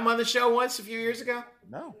we have him on the show once a few years ago?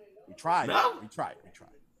 No, we tried. No? we tried.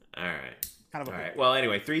 All right. Kind of a All big right. deal. Well,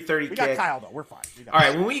 anyway, 3:30 We kick. got Kyle though. We're fine. All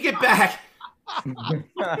right. When we get back,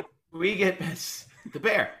 the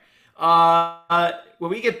bear. When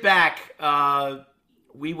we get back,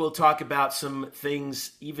 we will talk about some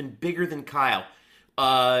things even bigger than Kyle,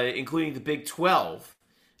 including the Big 12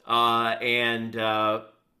 and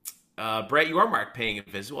Brett Yormark paying a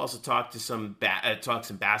visit. We'll also talk to some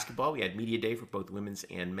basketball. We had media day for both women's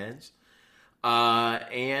and men's.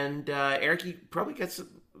 And Eric, you probably got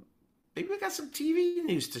maybe we got some TV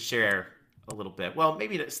news to share a little bit. Well,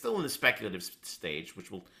 maybe it's still in the speculative stage,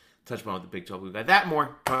 which we'll touch upon with the Big 12. We've got that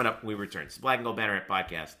more coming up when we return. It's the Black and Gold Banneret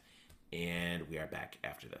podcast, and we are back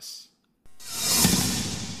after this.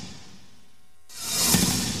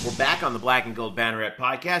 We're back on the Black and Gold Banneret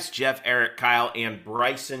podcast. Jeff, Eric, Kyle, and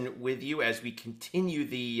Bryson with you as we continue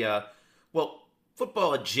the,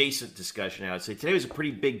 football adjacent discussion, I would say. Today was a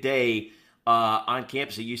pretty big day on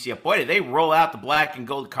campus at UCF. Boy, did they roll out the black and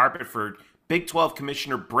gold carpet for Big 12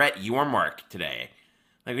 Commissioner Brett Yormark today.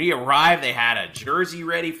 Like, when he arrived, they had a jersey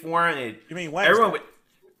ready for him. You mean Wednesday? Everyone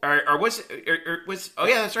oh,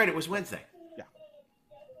 yeah, that's right. It was Wednesday.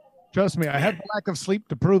 Trust me, I had the lack of sleep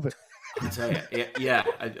to prove it. I tell you,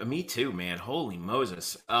 me too, man. Holy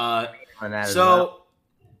Moses! On that as So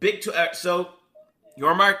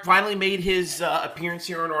Yormark finally made his appearance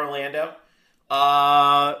here in Orlando,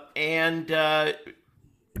 and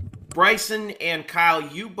Bryson and Kyle,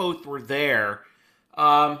 you both were there.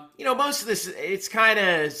 Most of this it's kind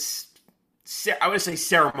of I would say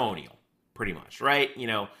ceremonial, pretty much, right?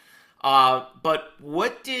 But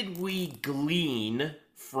what did we glean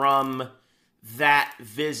from that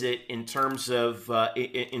visit in terms of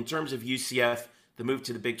UCF, the move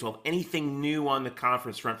to the Big 12? Anything new on the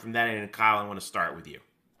conference front from that? And Kyle, I want to start with you.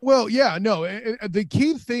 Well, yeah, no, the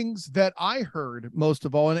key things that I heard most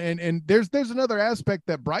of all, and there's another aspect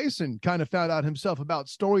that Bryson kind of found out himself about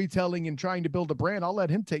storytelling and trying to build a brand. I'll let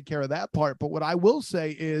him take care of that part. But what I will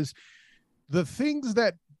say is the things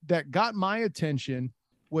that got my attention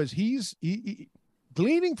was he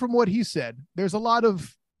gleaning from what he said. There's a lot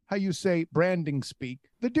of, how you say, branding speak.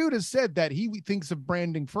 The dude has said that he thinks of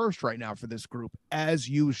branding first right now for this group, as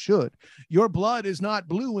you should. Your blood is not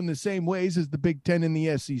blue in the same ways as the Big Ten and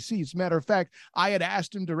the SEC. As a matter of fact, I had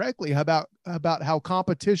asked him directly about how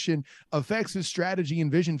competition affects his strategy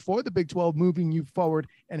and vision for the Big 12 moving you forward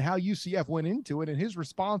and how UCF went into it. And his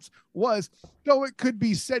response was, though it could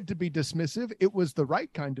be said to be dismissive, it was the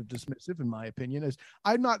right kind of dismissive, in my opinion, as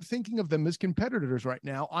I'm not thinking of them as competitors right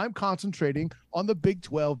now. I'm concentrating on the Big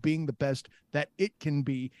 12 being the best that it can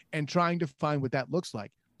be and trying to find what that looks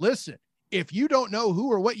like. Listen, if you don't know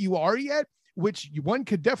who or what you are yet, which one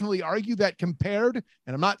could definitely argue that compared,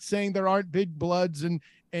 and I'm not saying there aren't big bloods and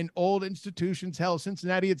old institutions. Hell,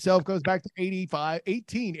 Cincinnati itself goes back to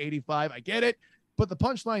 1885. I get it. But the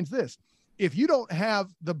punchline's this: if you don't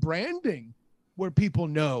have the branding where people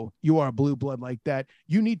know you are a blue blood like that,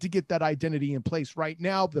 you need to get that identity in place right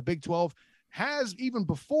now. The Big 12 has, even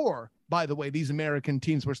before, by the way, these American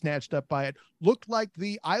teams were snatched up by it, looked like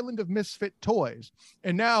the island of misfit toys.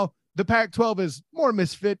 And now the Pac-12 is more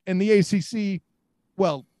misfit, and the ACC,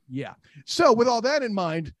 well, yeah. So with all that in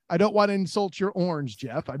mind, I don't want to insult your orange,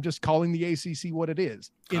 Jeff. I'm just calling the ACC what it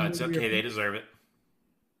is. It's okay. They deserve it.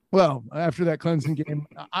 Well, after that Clemson game,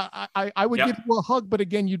 I would give you a hug, but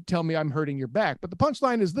again, you'd tell me I'm hurting your back. But the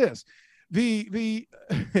punchline is this: the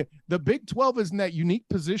Big 12 is in that unique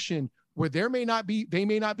position where they may not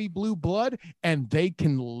be blue blood, and they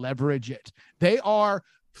can leverage it. They are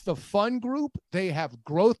the fun group. They have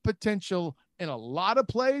growth potential in a lot of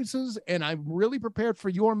places, and I'm really prepared for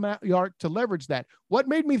York to leverage that. What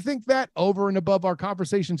made me think that, over and above our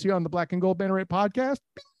conversations here on the Black and Gold Banneret podcast?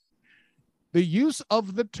 The use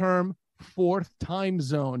of the term fourth time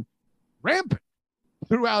zone rampant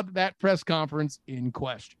throughout that press conference in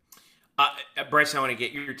question. Bryce, I want to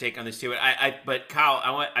get your take on this too. But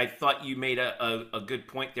Kyle, I thought you made a good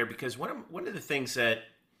point there, because one of the things that,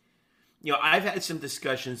 I've had some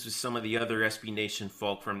discussions with some of the other SB Nation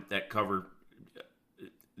folk that cover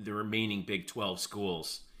the remaining Big 12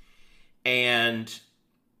 schools, and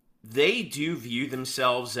they do view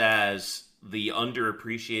themselves as the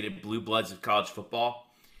underappreciated blue bloods of college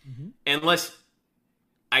football. Mm-hmm. And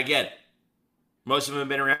I get it. Most of them have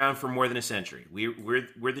been around for more than a century.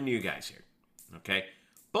 We're the new guys here, okay?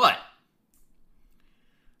 But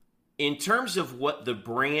in terms of what the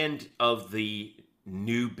brand of the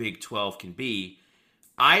new Big 12 can be,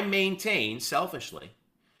 I maintain selfishly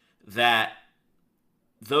that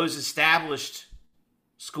those established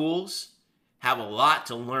schools have a lot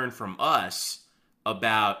to learn from us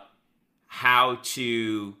about how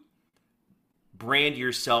to brand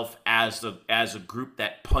yourself as a group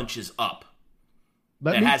that punches up.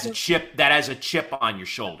 That has a chip on your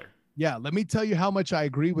shoulder. Yeah, let me tell you how much I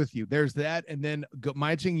agree with you. There's that, and then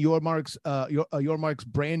matching your Mark's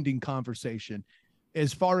branding conversation.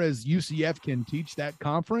 As far as UCF can teach that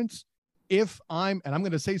conference, I'm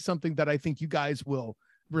going to say something that I think you guys will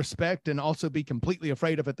respect and also be completely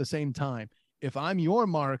afraid of at the same time. If I'm your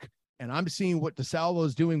Mark and I'm seeing what DeSalvo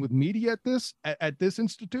is doing with media at this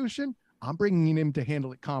institution, I'm bringing him to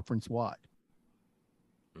handle it conference wide.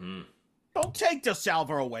 Mm. Don't take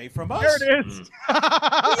DeSalvo away from us. There it is. What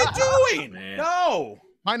are you doing? Man. No.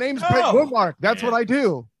 My name's Brett Woodmark. That's what I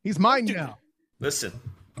do. He's mine now. Listen.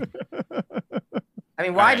 I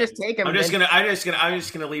mean, why just take him? I'm just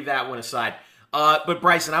gonna leave that one aside. But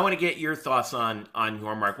Bryson, I want to get your thoughts on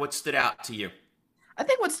Yormark. What stood out to you? I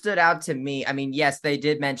think what stood out to me, I mean, yes, they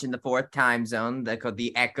did mention the fourth time zone.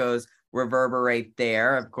 The echoes reverberate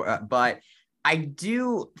there, of course, but I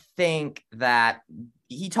do think that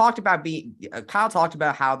Kyle talked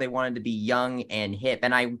about how they wanted to be young and hip,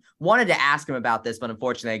 and I wanted to ask him about this, but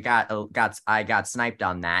unfortunately, I got sniped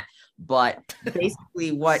on that. But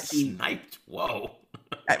basically, what he sniped? Whoa.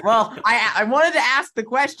 Well, I wanted to ask the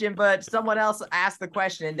question, but someone else asked the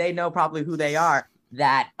question, and they know probably who they are.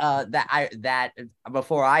 That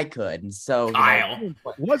before I could, and so Kyle. It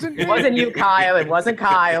wasn't you, Kyle. It wasn't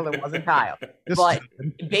Kyle. It wasn't Kyle. But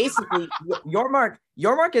basically,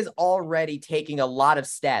 Yormark is already taking a lot of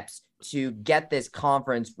steps to get this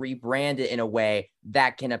conference rebranded in a way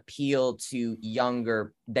that can appeal to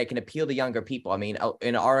younger people. I mean,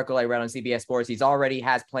 in an article I read on CBS Sports, he's already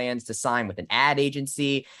has plans to sign with an ad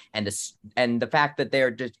agency, and the fact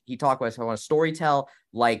that he talked about want to storytell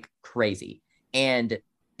like crazy. And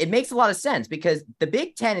it makes a lot of sense because the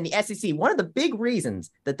Big Ten and the SEC, one of the big reasons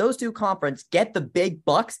that those two conferences get the big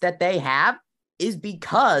bucks that they have is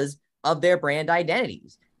because of their brand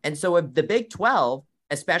identities. And so if the Big 12,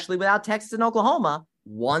 especially without Texas and Oklahoma,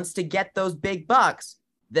 wants to get those big bucks,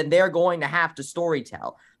 then they're going to have to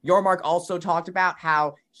storytell. Yormark also talked about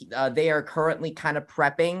how they are currently kind of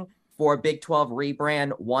prepping for a Big 12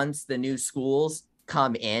 rebrand once the new schools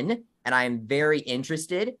come in. And I'm very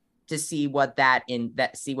interested to see what that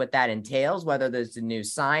entails, whether there's a new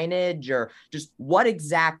signage or just what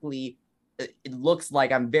exactly it looks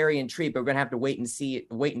like. I'm very intrigued, but we're going to have to wait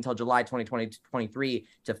until July 2023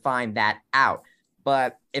 to find that out.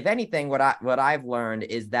 But if anything, what I've learned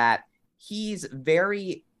is that he's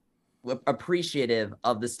very appreciative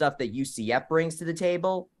of the stuff that UCF brings to the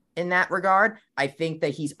table in that regard. I think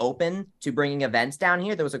that he's open to bringing events down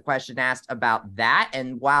here. There was a question asked about that.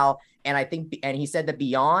 And he said that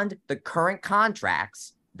beyond the current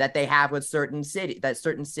contracts that they have with certain cities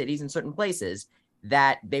and certain places,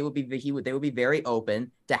 that they would be very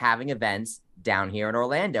open to having events down here in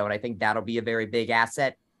Orlando. And I think that'll be a very big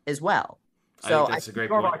asset as well. So that's a great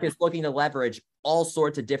Yormark point. is looking to leverage all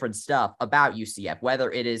sorts of different stuff about UCF,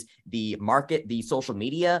 whether it is the market, the social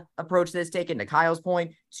media approach that's taken, to Kyle's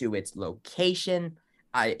point, to its location.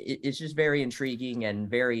 It's just very intriguing and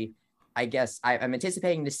very, I guess, I'm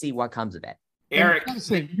anticipating to see what comes of it. Eric,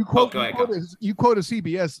 you quote a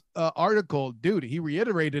CBS article, dude. He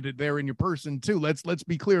reiterated it there in your person too. Let's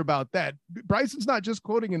be clear about that. Bryson's not just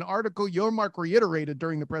quoting an article. Yormark reiterated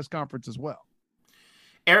during the press conference as well.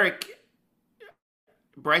 Eric,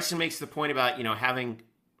 Bryson makes the point about having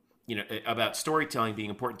about storytelling being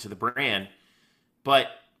important to the brand, but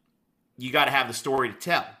you got to have the story to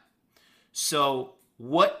tell. So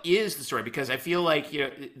what is the story? Because I feel like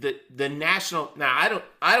the national, now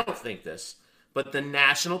I don't think this, but the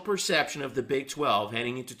national perception of the Big 12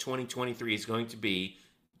 heading into 2023 is going to be,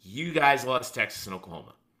 you guys lost Texas and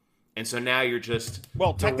Oklahoma. And so now you're just...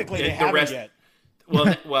 Well, technically they haven't yet.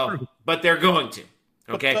 Well, but they're going to.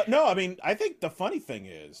 Okay? But no, I mean, I think the funny thing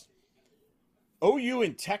is, OU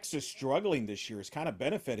and Texas struggling this year is kind of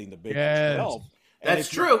benefiting the Big 12. That's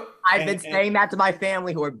true. I've been saying that to my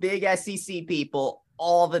family, who are big SEC people,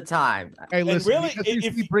 all the time. Hey, listen, really, the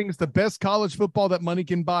SEC brings the best college football that money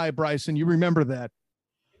can buy, Bryson. You remember that.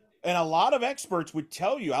 And a lot of experts would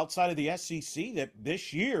tell you outside of the SEC that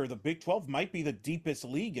this year the Big 12 might be the deepest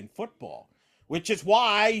league in football, which is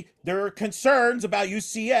why there are concerns about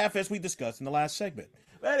UCF, as we discussed in the last segment.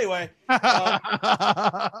 But anyway,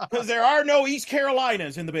 because there are no East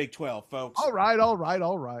Carolinas in the Big 12, folks. All right.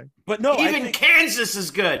 But no, even Kansas is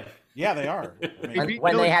good. Yeah, they are. I mean,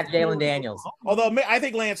 when they have Jalen Daniels. Although I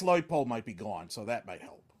think Lance Leipold might be gone, so that might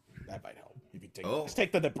help. If you let's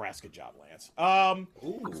take the Nebraska job, Lance.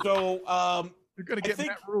 You're gonna get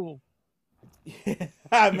Matt Rule.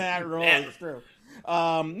 Matt Rule, it's true.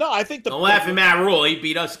 No, I think don't laugh at Matt Rule. He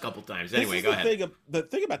beat us a couple times. Anyway, go ahead. The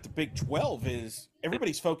thing about the Big 12 is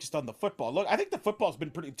everybody's focused on the football. Look, I think the football's been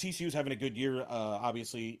pretty. TCU's having a good year.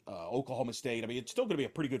 Obviously, Oklahoma State. I mean, it's still going to be a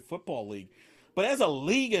pretty good football league. But as a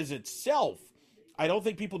league as itself, I don't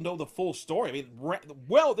think people know the full story. I mean,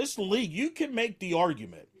 this league, you can make the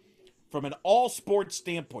argument from an all-sports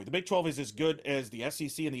standpoint. The Big 12 is as good as the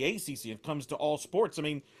SEC and the ACC when it comes to all sports. I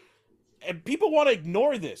mean, and people want to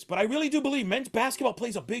ignore this, but I really do believe men's basketball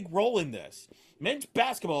plays a big role in this. Men's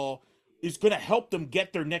basketball is going to help them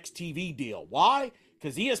get their next TV deal. Why?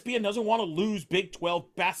 Because ESPN doesn't want to lose Big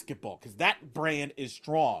 12 basketball because that brand is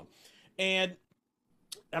strong. And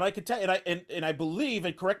I can tell you, and I believe,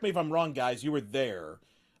 and correct me if I'm wrong, guys, you were there,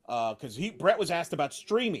 because Brett was asked about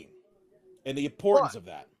streaming and the importance of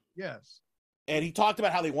that. Yes. And he talked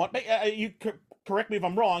about how they want. You correct me if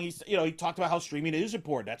I'm wrong. He talked about how streaming is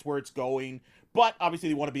important. That's where it's going. But obviously,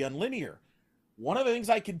 they want to be on linear. One of the things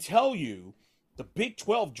I can tell you, the Big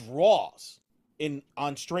 12 draws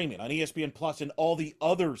on streaming on ESPN Plus and all the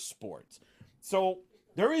other sports. So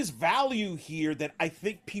there is value here that I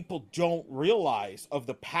think people don't realize of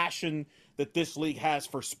the passion that this league has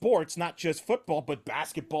for sports, not just football, but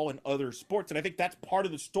basketball and other sports. And I think that's part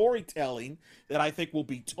of the storytelling that I think will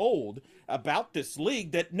be told about this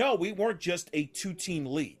league, that no, we weren't just a two-team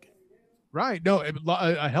league. Right. No,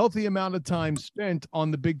 a healthy amount of time spent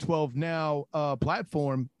on the Big 12 Now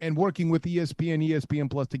platform and working with ESPN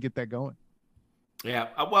Plus to get that going. Yeah.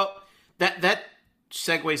 Well, that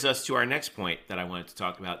segues us to our next point that I wanted to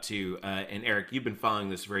talk about too. And Eric, you've been following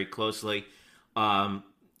this very closely.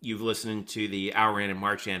 You've listened to the Our End and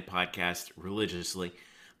March End podcast religiously.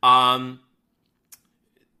 We're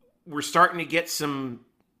starting to get some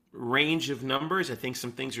range of numbers. I think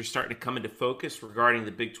some things are starting to come into focus regarding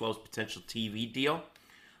the Big 12's potential TV deal.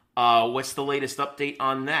 What's the latest update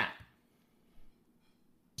on that?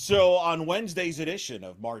 So on Wednesday's edition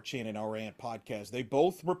of March In and Our End podcast, they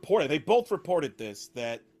both reported this,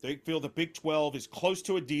 that they feel the Big 12 is close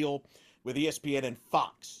to a deal with ESPN and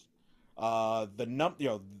Fox.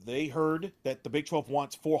 They heard that the Big 12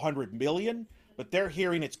 wants $400 million, but they're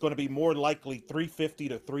hearing it's going to be more likely 350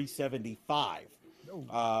 to 375,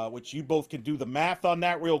 which you both can do the math on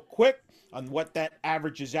that real quick on what that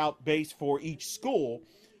averages out base for each school.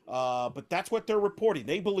 But that's what they're reporting.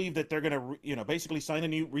 They believe that they're going to, basically sign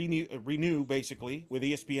a renew basically with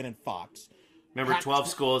ESPN and Fox. Remember, 12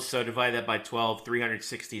 schools, so divide that by 12.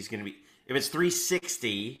 360 is going to be, if it's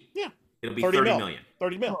 360, it'll be 30 million.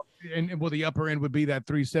 30 million. And the upper end would be that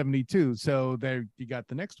 372. So there you got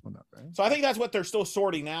the next one up, right? So I think that's what they're still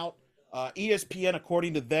sorting out. ESPN,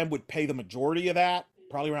 according to them, would pay the majority of that,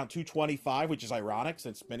 probably around 225, which is ironic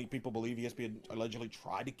since many people believe ESPN allegedly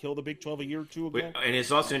tried to kill the Big 12 a year or two ago. And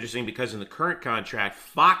it's also interesting because in the current contract,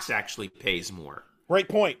 Fox actually pays more. Great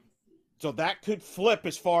point. So that could flip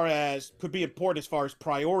could be important as far as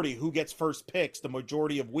priority, who gets first picks the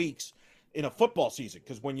majority of weeks in a football season,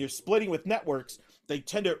 because when you're splitting with networks, they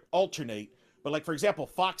tend to alternate. But like, for example,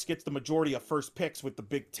 Fox gets the majority of first picks with the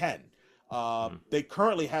Big Ten. They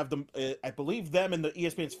currently have them, I believe them and the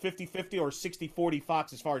ESPN's 50-50 or 60-40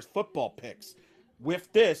 Fox as far as football picks.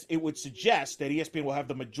 With this, it would suggest that ESPN will have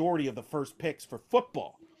the majority of the first picks for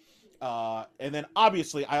football. And then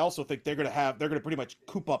obviously, I also think they're going to pretty much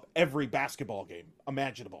coop up every basketball game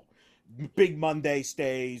imaginable. Big Monday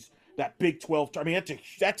stays, that Big 12. I mean,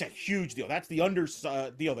 that's a huge deal. That's the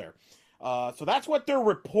deal there. So that's what they're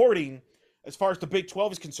reporting as far as the Big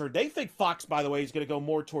 12 is concerned. They think Fox, by the way, is going to go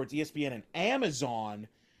more towards ESPN and Amazon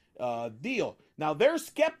deal. Now, they're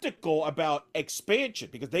skeptical about expansion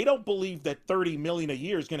because they don't believe that $30 million a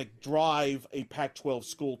year is going to drive a Pac-12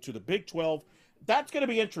 school to the Big 12. That's going to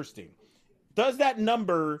be interesting. Does that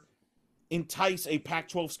number entice a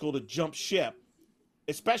Pac-12 school to jump ship,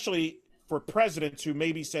 especially for presidents who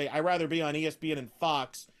maybe say, I'd rather be on ESPN and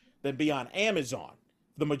Fox than be on Amazon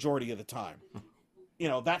the majority of the time? You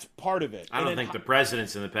know, that's part of it. I don't think the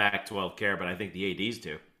presidents in the Pac-12 care, but I think the ADs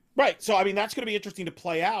do. Right. So, I mean, that's going to be interesting to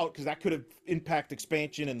play out because that could impact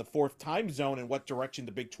expansion in the fourth time zone and what direction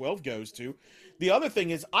the Big 12 goes to. The other thing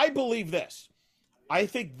is, I believe this. I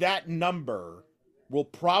think that number will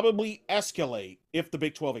probably escalate if the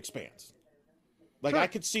Big 12 expands. Like, sure. I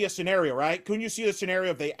could see a scenario, right? Couldn't you see the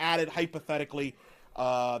scenario if they added, hypothetically,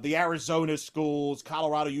 the Arizona schools,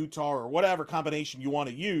 Colorado, Utah, or whatever combination you want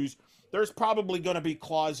to use? There's probably going to be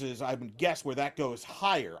clauses, I would guess, where that goes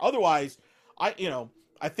higher. Otherwise, I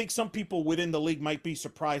think some people within the league might be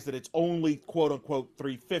surprised that it's only quote unquote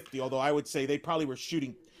 350. Although I would say they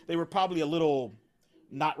were probably a little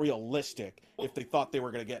not realistic if they thought they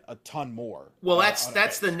were going to get a ton more. Well, that's kind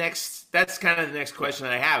of the next question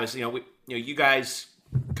that I have is, you guys,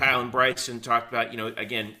 Kyle and Bryson, talked about,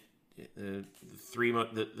 again, the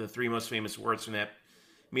three most famous words from that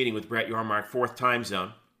meeting with Brett Yormark, fourth time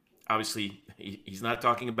zone. Obviously, he's not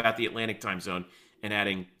talking about the Atlantic time zone and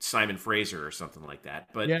adding Simon Fraser or something like that.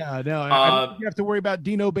 But yeah, no, I don't you have to worry about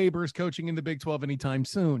Dino Babers coaching in the Big 12 anytime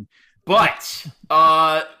soon. But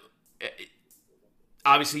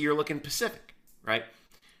obviously, you're looking Pacific, right?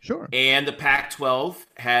 Sure. And the Pac-12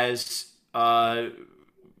 has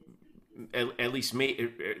at least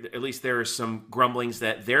there are some grumblings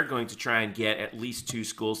that they're going to try and get at least two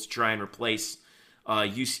schools to try and replace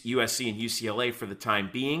USC and UCLA for the time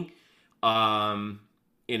being,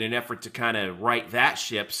 in an effort to kind of right that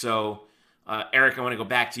ship. So, Eric, I want to go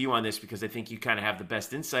back to you on this because I think you kind of have the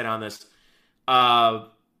best insight on this. Who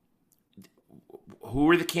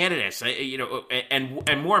are the candidates?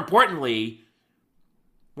 And more importantly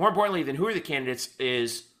than who are the candidates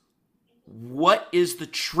is what is the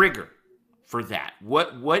trigger for that?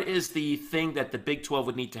 What is the thing that the Big 12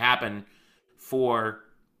 would need to happen for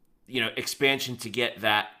expansion to get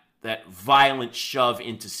that violent shove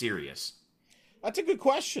into Sirius? That's a good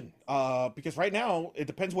question, because right now it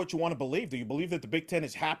depends what you want to believe. Do you believe that the Big Ten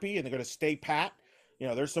is happy and they're going to stay pat?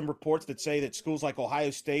 There's some reports that say that schools like Ohio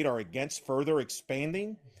State are against further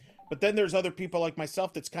expanding, but then there's other people like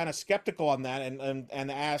myself that's kind of skeptical on that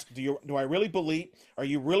and ask, do I really believe? Are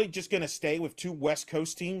you really just going to stay with two West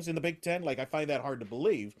Coast teams in the Big Ten? Like, I find that hard to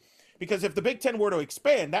believe. Because if the Big Ten were to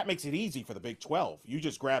expand, that makes it easy for the Big 12. You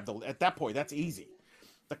just grab at that point, that's easy.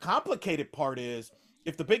 The complicated part is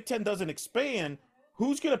if the Big Ten doesn't expand,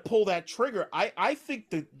 who's going to pull that trigger? I think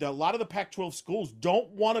that a lot of the Pac-12 schools don't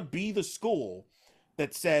want to be the school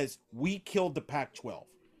that says we killed the Pac-12.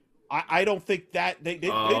 I don't think that they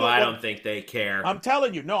don't think they care. I'm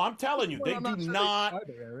telling you. No, they do sure not.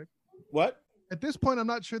 Either, Eric. What? At this point, I'm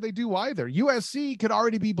not sure they do either. USC could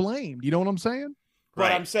already be blamed. You know what I'm saying? But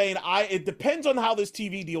right. I'm saying it depends on how this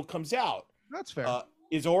TV deal comes out. That's fair.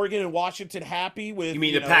 Is Oregon and Washington happy with? You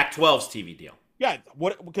mean the Pac-12's TV deal? Yeah.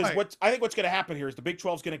 I think what's going to happen here is the Big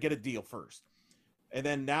 12 is going to get a deal first, and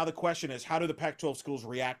then now the question is how do the Pac-12 schools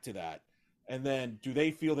react to that, and then do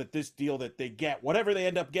they feel that this deal that they get, whatever they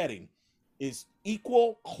end up getting, is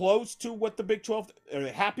equal, close to what the Big 12? Are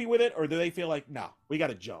they happy with it, or do they feel like we got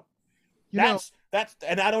to jump? That's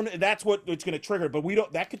what it's going to trigger, but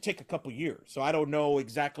that could take a couple years. So I don't know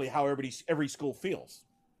exactly how every school feels.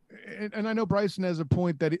 And I know Bryson has a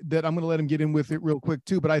point that I'm going to let him get in with it real quick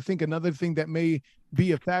too. But I think another thing that may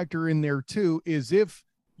be a factor in there too is if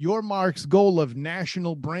Yormark's goal of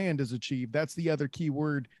national brand is achieved. That's the other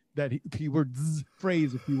keyword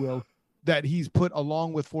phrase, if you will, that he's put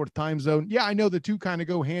along with fourth time zone. Yeah, I know the two kind of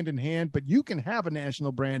go hand in hand, but you can have a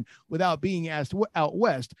national brand without being asked out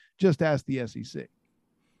west. Just ask the SEC.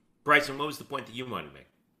 Bryson, what was the point that you wanted to make?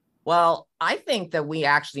 Well, I think that we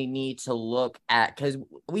actually need to look at, because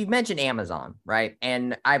we've mentioned Amazon, right?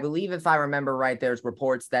 And I believe, if I remember right, there's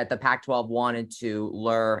reports that the Pac-12 wanted to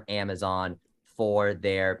lure Amazon for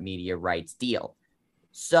their media rights deal.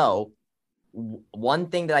 So one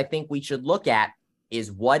thing that I think we should look at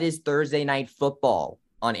is, what is Thursday Night Football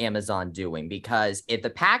on Amazon doing? Because if the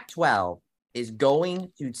Pac-12 is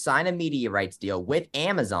going to sign a media rights deal with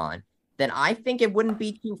Amazon, then I think it wouldn't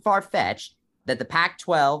be too far-fetched that the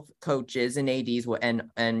Pac-12 coaches and ADs will, and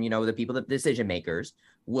the people, the decision makers,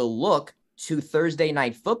 will look to Thursday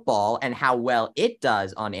Night Football and how well it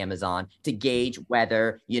does on Amazon to gauge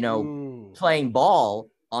whether playing ball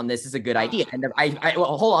on this is a good idea. And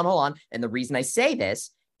well, hold on. And the reason I say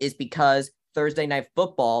this is because Thursday Night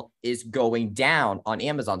Football is going down on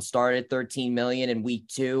Amazon. Started 13 million in week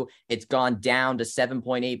 2. It's gone down to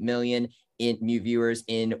 7.8 million in new viewers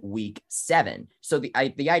in week 7. So the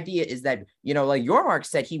idea is that, like Yormark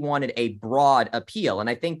said, he wanted a broad appeal. And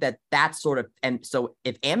I think that that's sort of, and so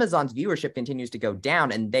if Amazon's viewership continues to go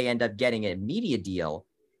down and they end up getting a media deal,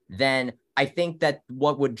 then I think that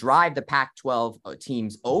what would drive the Pac-12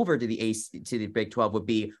 teams over to the Big 12 would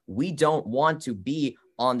be, we don't want to be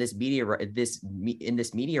on this media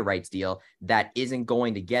rights deal that isn't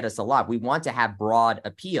going to get us a lot. We want to have broad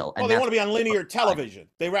appeal. Well, they want to be on linear television.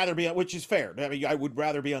 They rather be, which is fair. I mean, I would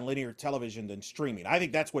rather be on linear television than streaming. I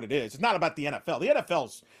think that's what it is. It's not about the NFL. The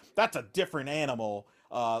NFL's, that's a different animal.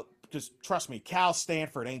 Just trust me, Cal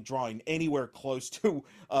Stanford ain't drawing anywhere close to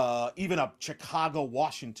even a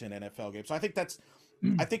Chicago-Washington NFL game. So I think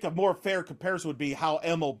I think a more fair comparison would be how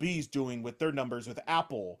MLB's doing with their numbers with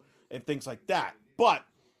Apple and things like that. But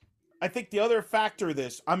I think the other factor of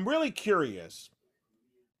this, I'm really curious,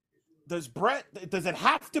 does it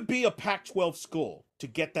have to be a Pac-12 school to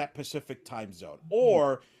get that Pacific time zone?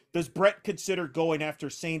 Or does Brett consider going after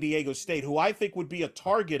San Diego State, who I think would be a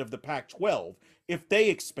target of the Pac-12 if they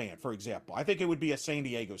expand, for example? I think it would be a San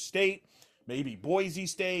Diego State, maybe Boise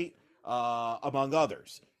State, among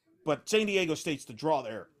others. But San Diego State's the draw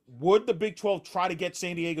there. Would the Big 12 try to get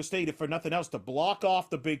San Diego State, if for nothing else, to block off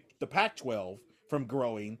the Pac-12 from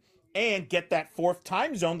growing and get that 4th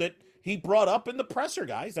time zone that he brought up in the presser,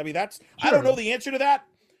 guys? I mean, sure. I don't know the answer to that.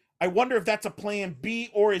 I wonder if that's a plan B,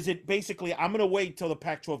 or is it basically, I'm going to wait till the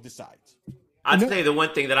Pac-12 decides? I'll tell you the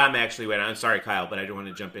one thing that I'm actually waiting. I'm sorry, Kyle, but I don't want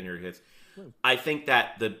to jump in here. I think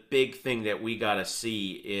that the big thing that we got to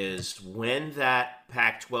see is when that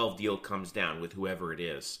Pac-12 deal comes down with whoever it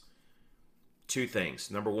is, 2 things.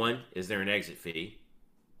 Number 1, is there an exit fee?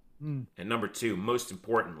 And number 2, most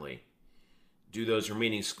importantly, do those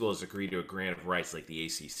remaining schools agree to a grant of rights like the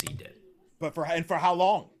ACC did? But for how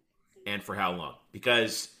long? And for how long?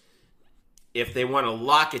 Because if they want to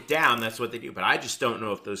lock it down, that's what they do. But I just don't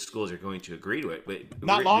know if those schools are going to agree to it. But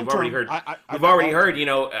not long term. We've already heard.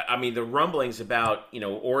 I mean, the rumblings about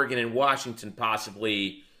Oregon and Washington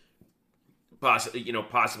possibly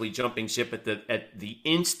jumping ship at the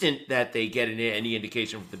instant that they get any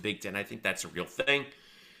indication from the Big Ten. I think that's a real thing.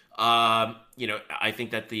 I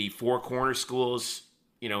think that the 4 corner schools,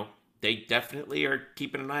 they definitely are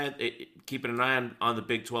keeping an eye on the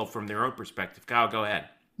Big 12 from their own perspective. Kyle, go ahead.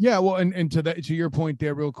 Yeah, well, and to your point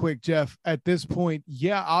there, real quick, Jeff. At this point,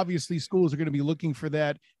 yeah, obviously schools are going to be looking for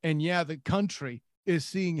that, and yeah, the country is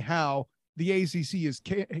seeing how the ACC is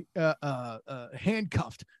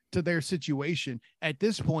handcuffed to their situation. At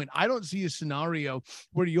this point, I don't see a scenario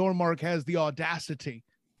where Yormark has the audacity,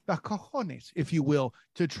 the cojones, if you will,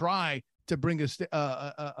 to try to bring a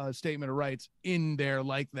statement of rights in there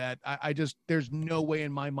like that. I just, there's no way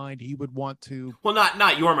in my mind he would want to. Well, not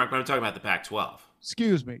Yormark, but I'm talking about the Pac-12.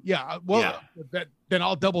 Excuse me. Yeah. Well, yeah. Then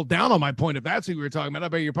I'll double down on my point. If that's who we were talking about, I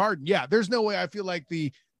beg your pardon. Yeah. There's no way I feel like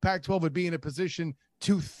the Pac-12 would be in a position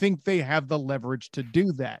to think they have the leverage to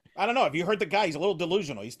do that. I don't know. Have you heard the guy? He's a little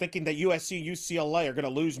delusional. He's thinking that USC, UCLA are going to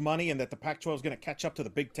lose money and that the Pac-12 is going to catch up to the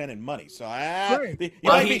Big Ten in money. So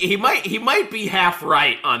he might be half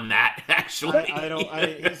right on that. Actually,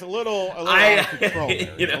 he's a little out of control.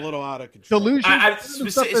 There. A little out of control. Delusion.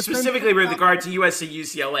 Specifically with regard to USC,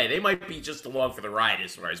 UCLA, they might be just along for the ride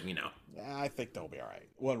as far as we know. I think they'll be all right,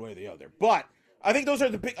 one way or the other. But I think those are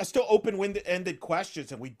the big, still open-ended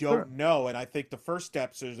questions, and we don't know. And I think the first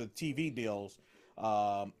steps is the TV deals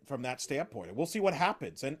from that standpoint. And we'll see what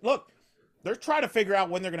happens. And look, they're trying to figure out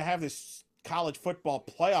when they're going to have this college football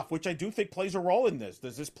playoff, which I do think plays a role in this.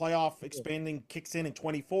 Does this playoff expanding kicks in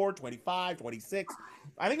 24, 25, 26?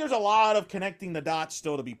 I think there's a lot of connecting the dots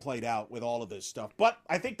still to be played out with all of this stuff. But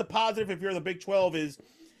I think the positive, if you're the Big 12, is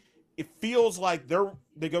it feels like their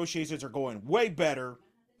negotiations are going way better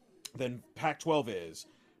than Pac-12 is,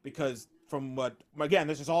 because from what, again,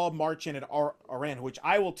 this is all Marchand and Aran, which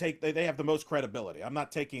I will take. They have the most credibility. I'm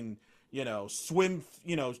not taking,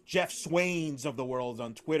 Jeff Swains of the world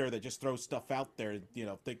on Twitter that just throws stuff out there,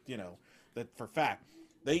 that for fact.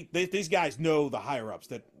 These guys know the higher ups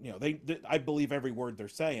that, I believe every word they're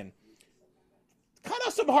saying. Kind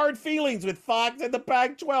of some hard feelings with Fox and the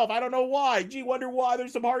Pac-12. I don't know why. Gee, wonder why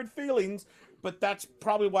there's some hard feelings. But that's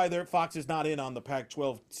probably why Fox is not in on the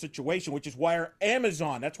Pac-12 situation, which is why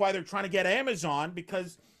Amazon. That's why they're trying to get Amazon,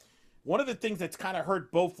 because one of the things that's kind of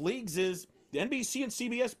hurt both leagues is the NBC and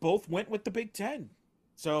CBS both went with the Big Ten.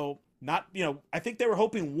 So I think they were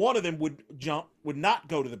hoping one of them would not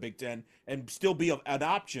go to the Big Ten and still be an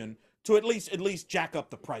option to at least jack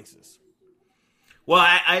up the prices. Well,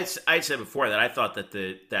 I said before that I thought that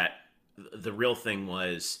the real thing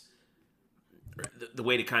was the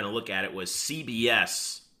way to kind of look at it was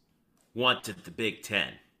CBS wanted the Big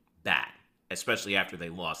Ten bad, especially after they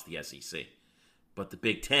lost the SEC. But the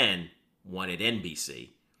Big Ten wanted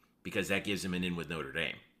NBC because that gives them an in with Notre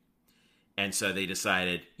Dame. And so they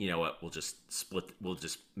decided, you know what, we'll just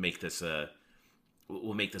make this a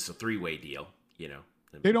three-way deal,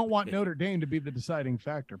 They don't want Notre Dame to be the deciding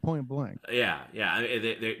factor, point blank. Yeah.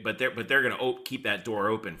 But they're going to keep that door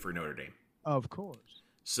open for Notre Dame. Of course.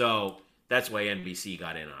 So that's why NBC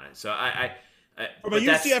got in on it. So from a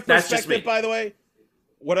UCF perspective, by the way,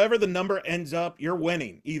 whatever the number ends up, you're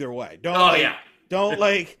winning either way.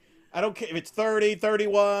 I don't care if it's 30,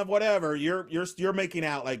 31, whatever. You're making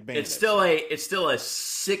out like bandits. It's still a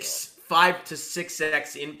 5 to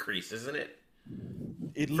 6x increase, isn't it?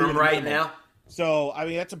 From right now. So, I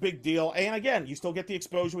mean, that's a big deal. And again, you still get the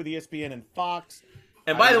exposure with ESPN and Fox.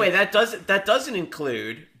 And by the way, that doesn't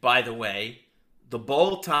include, by the way, the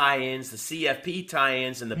bowl tie-ins, the CFP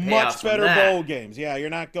tie-ins, and the payouts. Much better bowl games. Yeah, you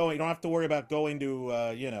don't have to worry about going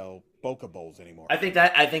to Boca Bowls anymore. I think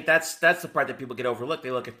that's the part that people get overlooked.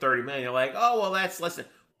 They look at 30 million, they're like, oh well, that's less than.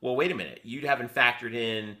 Well, wait a minute, you haven't factored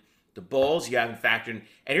in the bowls, you haven't factored in,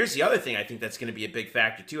 and here's the other thing I think that's going to be a big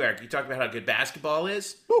factor too, Eric. You talked about how good basketball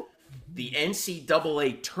is. Woo. The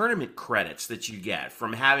NCAA tournament credits that you get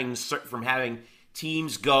from having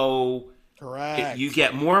teams go. Correct. You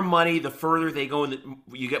get more money the further they go.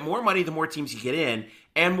 You get more money the more teams you get in,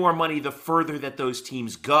 and more money the further that those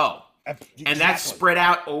teams go. Exactly. And that's spread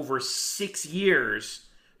out over 6 years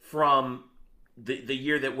from the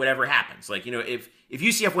year that whatever happens. Like, if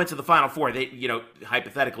UCF went to the Final Four, they,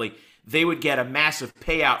 hypothetically, they would get a massive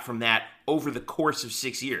payout from that over the course of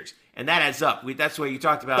 6 years. And that adds up. That's why you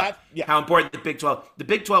talked about how important the Big 12. The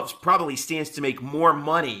Big 12 probably stands to make more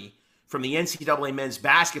money from the NCAA men's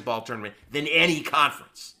basketball tournament than any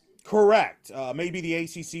conference. Correct. Maybe the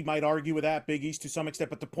ACC might argue with that, Big East to some extent,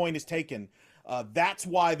 but the point is taken. That's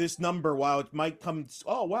why this number, while it might come,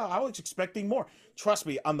 oh, wow, I was expecting more. Trust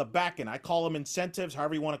me, on the back end, I call them incentives,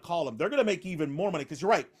 however you want to call them. They're going to make even more money because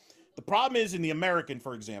you're right. The problem is in the American,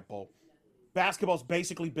 for example, basketball's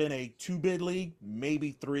basically been a 2-bid league,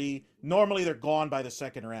 maybe 3. Normally, they're gone by the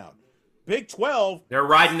second round. Big 12. They're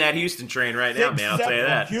riding that Houston train right now, man. I'll tell you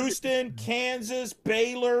that. Houston, Kansas,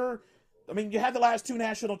 Baylor. I mean, you had the last 2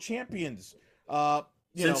 national champions.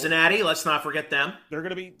 Cincinnati, let's not forget them. They're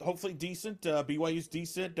going to be hopefully decent. BYU's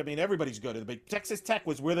decent. I mean, everybody's good. Texas Tech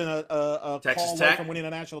was within a call away from winning a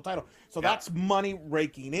national title. So that's money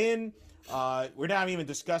raking in. We're not even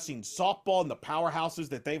discussing softball and the powerhouses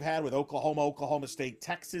that they've had with Oklahoma, Oklahoma State,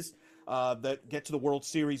 Texas. That get to the World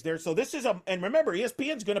Series there. So this is and remember,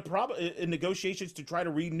 ESPN's going to probably in negotiations to try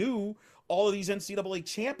to renew all of these NCAA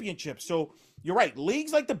championships. So you're right.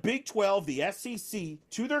 Leagues like the Big 12, the SEC,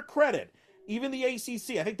 to their credit, even the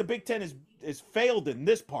ACC, I think the Big 10 is failed in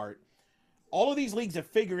this part. All of these leagues have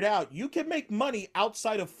figured out you can make money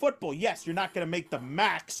outside of football. Yes, you're not going to make the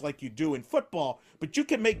max like you do in football, but you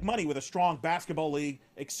can make money with a strong basketball league,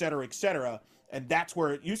 et cetera, et cetera. And that's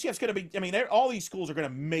where UCF's going to be. I mean, all these schools are going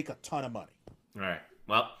to make a ton of money. All right.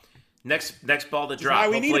 Well, next ball to drop.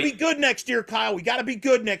 We need to be good next year, Kyle. We got to be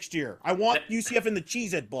good next year. I want UCF in the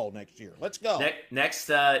Cheez-It Bowl next year. Let's go. The next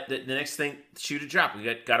thing, shoe to drop.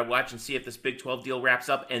 We got to watch and see if this Big 12 deal wraps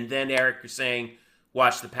up. And then, Eric, you're saying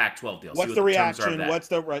watch the Pac-12 deal. What's the reaction? What's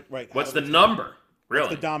the right? What's the number? Really?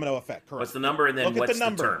 What's the domino effect? Correct. What's the number? And then what's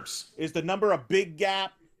the terms? Is the number a big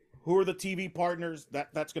gap? Who are the TV partners?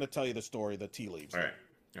 That's going to tell you the story, the tea leaves. All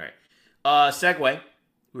right. Segue.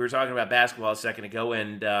 We were talking about basketball a second ago,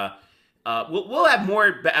 and we'll have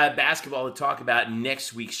more basketball to talk about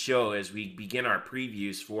next week's show as we begin our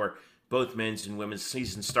previews for both men's and women's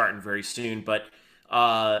season starting very soon. But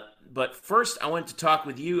first, I wanted to talk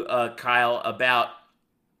with you, Kyle, about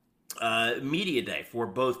Media Day for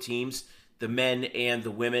both teams, the men and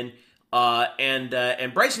the women.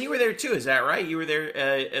 And Bryson, you were there too. Is that right? You were there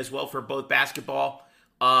as well for both basketball.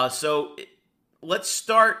 So let's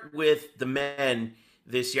start with the men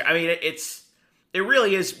this year. I mean, it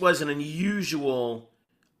really was an unusual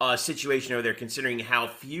situation over there, considering how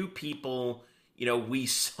few people we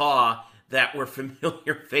saw that were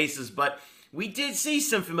familiar faces, but we did see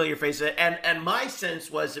some familiar faces. And my sense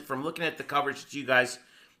was that from looking at the coverage that you guys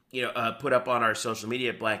put up on our social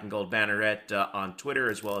media, Black and Gold Banneret, on Twitter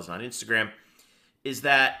as well as on Instagram, is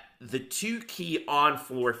that the two key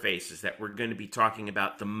on-floor faces that we're going to be talking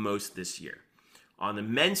about the most this year. On the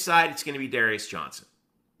men's side, it's going to be Darius Johnson.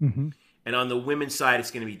 Mm-hmm. And on the women's side,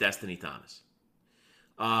 it's going to be Destiny Thomas.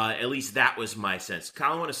 At least that was my sense.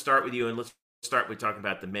 Kyle, I want to start with you, and let's start with talking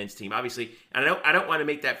about the men's team. Obviously, and I don't want to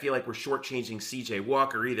make that feel like we're shortchanging CJ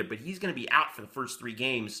Walker either, but he's going to be out for the first 3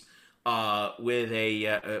 games with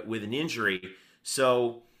an injury.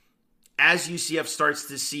 So as UCF starts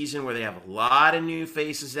this season, where they have a lot of new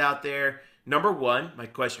faces out there, number one, my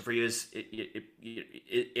question for you is: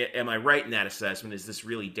 am I right in that assessment? Is this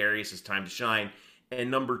really Darius's time to shine?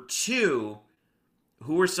 And number two,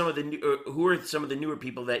 who are some of the newer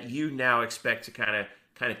people that you now expect to kind of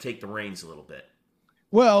take the reins a little bit?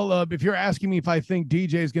 Well, if you're asking me if I think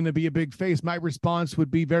DJ is going to be a big face, my response would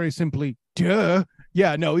be very simply, duh.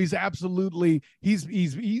 Yeah, no, he's absolutely,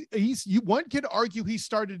 one could argue he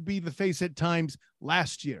started to be the face at times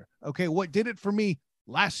last year. Okay. What did it for me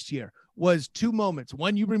last year was 2 moments.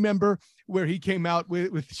 One, you remember where he came out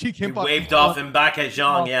with she came out, waved off him back at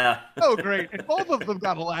Zhang. Yeah. Oh, great. And both of them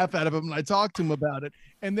got a laugh out of him. And I talked to him about it.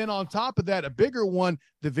 And then on top of that, a bigger one,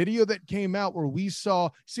 the video that came out where we saw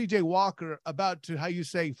CJ Walker about to, how you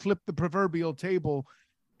say, flip the proverbial table,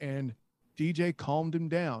 and DJ calmed him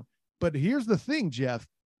down. But here's the thing, Jeff.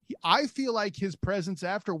 I feel like his presence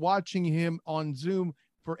after watching him on Zoom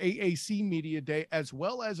for AAC Media Day, as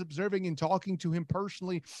well as observing and talking to him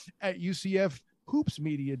personally at UCF Hoops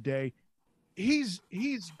Media Day, he's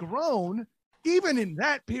grown even in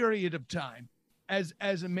that period of time as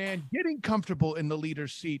a man getting comfortable in the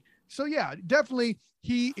leader's seat. So yeah, definitely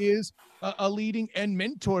he is a leading and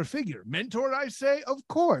mentor figure. Mentor, I say, of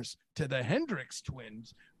course, to the Hendricks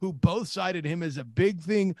twins, who both cited him as a big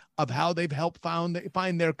thing of how they've helped find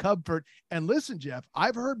their comfort. And listen, Jeff,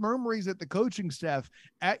 I've heard murmurings that the coaching staff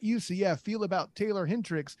at UCF feel about Taylor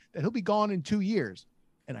Hendricks that he'll be gone in 2 years.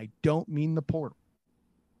 And I don't mean the portal.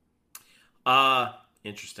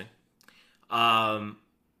 Interesting. I'm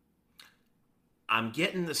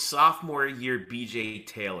getting the sophomore year BJ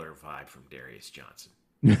Taylor vibe from Darius Johnson.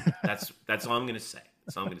 That's all I'm going to say.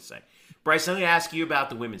 That's all I'm going to say. Bryce, I'm going to ask you about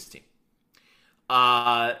the women's team.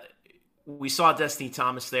 We saw Destiny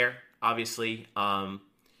Thomas there, obviously. There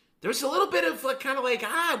was a little bit of kind of like,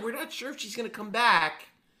 we're not sure if she's going to come back,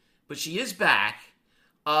 but she is back.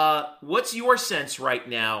 What's your sense right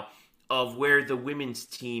now of where the women's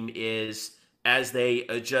team is as they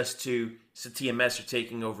adjust to Satia Messer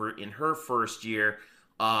taking over in her first year?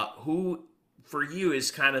 Who, for you,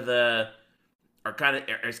 is kind of the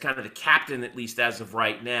captain, at least as of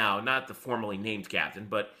right now? Not the formally named captain,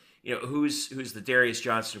 but who's the Darius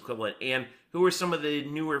Johnson equivalent, and who are some of the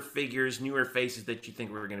newer figures, newer faces that you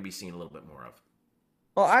think we're going to be seeing a little bit more of?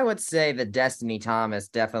 Well, I would say that Destiny Thomas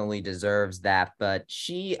definitely deserves that, but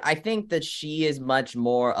I think that she is much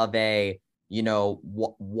more of a,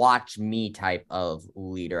 watch me type of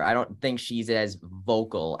leader. I don't think she's as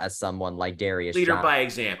vocal as someone like Darius Leader Johnson. By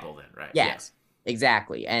example, then, right? Yes. Yeah.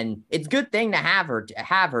 Exactly. And it's a good thing to have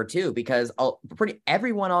her too, because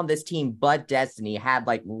everyone on this team but Destiny had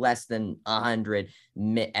like less than 100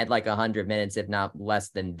 minutes, if not less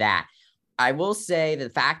than that. I will say the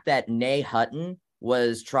fact that Nay Hutton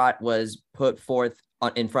was put forth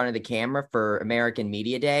in front of the camera for American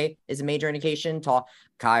Media Day is a major indication.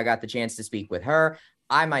 Kyle got the chance to speak with her.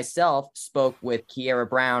 I myself spoke with Kiera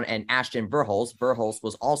Brown and Ashton Verhulst. Verhulst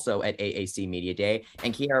was also at AAC Media Day,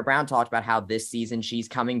 and Kiera Brown talked about how this season she's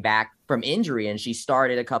coming back from injury, and she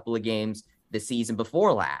started a couple of games the season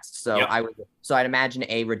before last. So yep. I'd imagine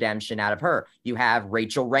a redemption out of her. You have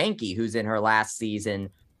Rachel Ranke, who's in her last season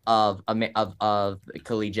of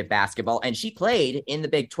collegiate basketball, and she played in the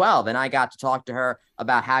Big 12, and I got to talk to her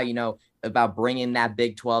about how about bringing that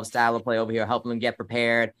Big 12 style of play over here, helping them get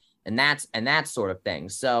prepared. And that sort of thing.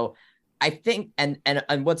 So I think, and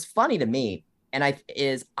what's funny to me,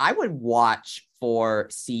 I would watch for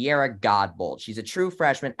Sierra Godbold. She's a true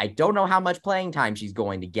freshman. I don't know how much playing time she's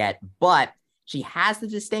going to get, but she has the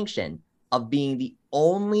distinction of being the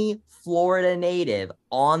only Florida native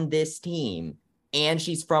on this team, and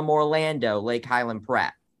she's from Orlando, Lake Highland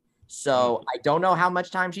Prep. So I don't know how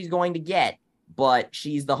much time she's going to get, but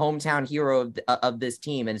she's the hometown hero of this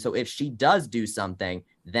team. And so if she does do something,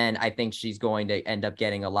 then I think she's going to end up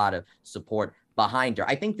getting a lot of support behind her.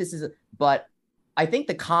 I think but I think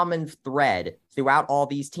the common thread throughout all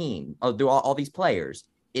these teams, through all these players,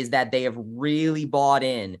 is that they have really bought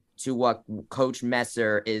in to what Coach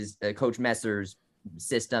Messer's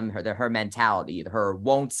system, her mentality, her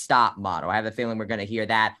won't stop motto. I have a feeling we're going to hear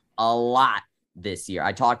that a lot this year.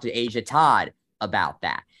 I talked to Asia Todd about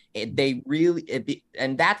that. And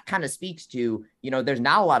that kind of speaks to, there's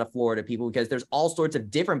not a lot of Florida people because there's all sorts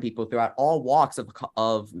of different people throughout all walks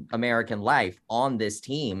of American life on this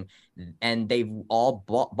team. And they've all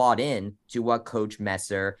bought in to what Coach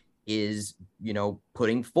Messer is,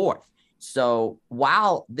 putting forth. So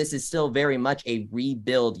while this is still very much a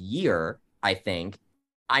rebuild year, I think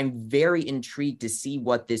I'm very intrigued to see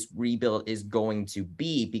what this rebuild is going to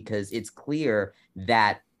be, because it's clear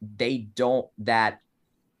that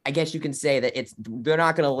I guess you can say that they're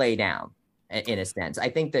not going to lay down in a sense. I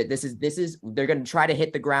think that this is they're going to try to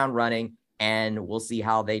hit the ground running, and we'll see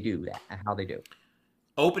how they do.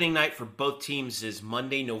 Opening night for both teams is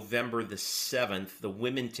Monday, November the 7th. The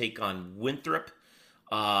women take on Winthrop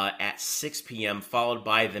at 6 p.m., followed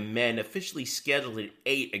by the men officially scheduled at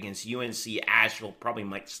 8 against UNC Asheville. Probably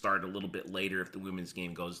might start a little bit later if the women's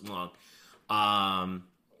game goes long. I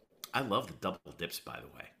love the double dips, by the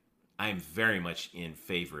way. I am very much in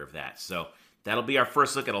favor of that. So that'll be our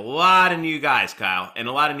first look at a lot of new guys, Kyle, and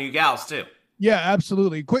a lot of new gals, too. Yeah,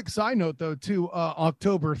 absolutely. Quick side note, though, too,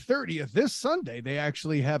 October 30th, this Sunday, they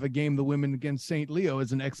actually have a game, the women against St. Leo,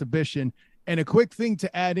 as an exhibition. And a quick thing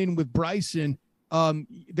to add in with Bryson,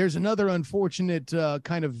 there's another unfortunate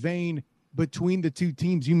kind of vein between the two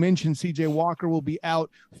teams. You mentioned CJ Walker will be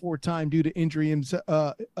out for time due to injury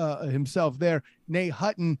himself there. Nay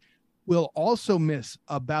Hutton will also miss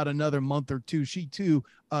about another month or two. She too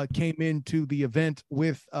came into the event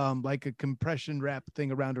with like a compression wrap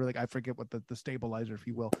thing around her, like I forget what the stabilizer, if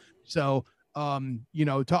you will. So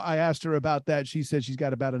I asked her about that. She said she's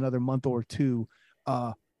got about another month or two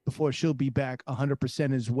before she'll be back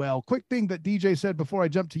 100% as well. Quick thing that DJ said before I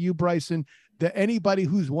jump to you, Bryson, that anybody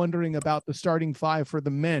who's wondering about the starting five for the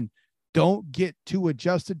men, don't get too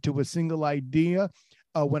adjusted to a single idea.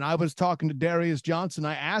 When I was talking to Darius Johnson,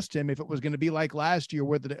 I asked him if it was going to be like last year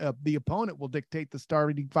where the opponent will dictate the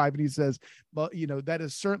starting five. And he says, well, that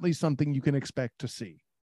is certainly something you can expect to see.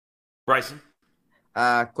 Bryson?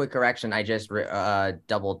 Quick correction. I just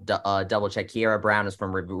double check. Kiera Brown is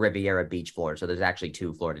from Riviera Beach, Florida. So there's actually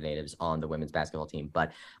 2 Florida natives on the women's basketball team.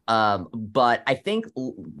 But I think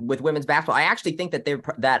with women's basketball, I actually think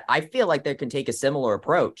that I feel like they can take a similar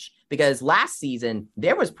approach, because last season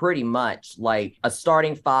there was pretty much like a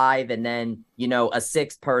starting 5 and then, a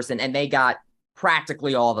 6th person, and they got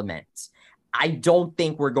practically all the minutes. I don't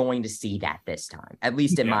think we're going to see that this time, at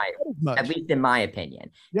least in my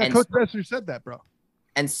opinion. Yeah, and Coach Messer said that, bro.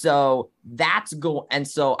 And so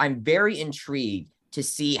so I'm very intrigued to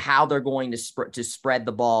see how they're going to spread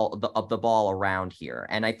the ball around here.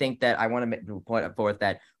 And I think that I want to point forth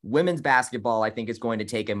that women's basketball, I think, is going to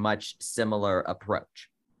take a much similar approach.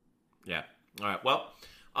 Yeah. All right. Well,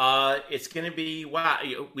 it's going to be, wow.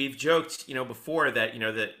 We've joked, before that,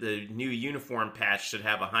 that the new uniform patch should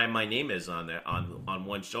have a "Hi, my name is" on there on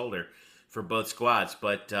one shoulder for both squads.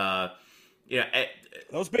 But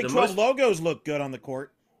those Big 12 logos look good on the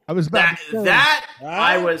court. I was about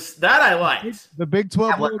I liked the Big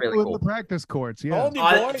 12 logo really cool in the practice courts. Yeah.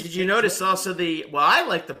 Did you notice also I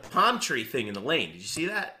like the palm tree thing in the lane? Did you see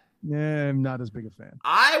that? Yeah, I'm not as big a fan.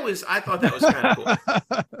 I thought that was kind of cool.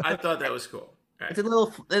 I thought that was cool. Right.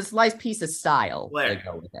 It's a nice piece of style. Flair. To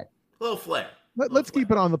go with it. A little flair. Let's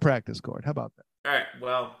keep it on the practice court. How about that? All right.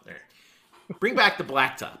 Well, there. Bring back the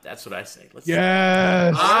blacktop. That's what I say.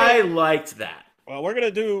 Yes. I liked that. Well, we're gonna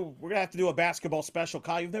have to do a basketball special.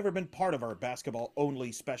 Kyle, you've never been part of our basketball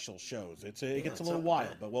only special shows. It gets a little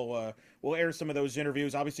wild, but we'll air some of those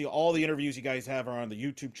interviews. Obviously, all the interviews you guys have are on the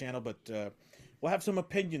YouTube channel, but we'll have some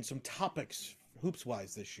opinions, some topics, hoops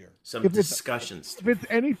wise this year. Some discussions. If it's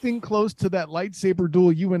anything close to that lightsaber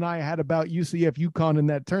duel you and I had about UCF UConn in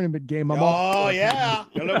that tournament game, I'm all. Oh yeah,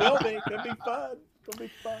 it will be. It'll be fun. It'll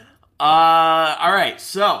be fun. All right,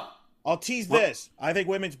 so. I'll tease this. I think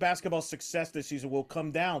women's basketball success this season will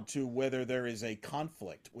come down to whether there is a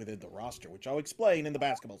conflict within the roster, which I'll explain in the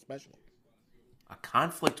basketball special. A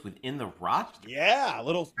conflict within the roster? Yeah, a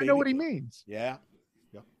little. I know what he means. Yeah.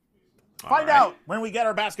 Find out when we get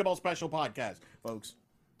our basketball special podcast, folks.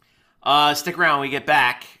 Stick around when we get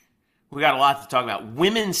back. We got a lot to talk about.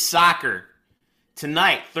 Women's soccer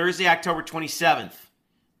tonight, Thursday, October 27th.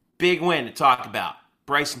 Big win to talk about.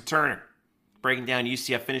 Bryson Turner breaking down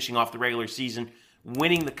UCF finishing off the regular season,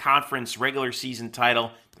 winning the conference regular season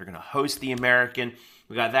title. They're going to host the American.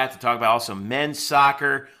 We got that to talk about. Also, men's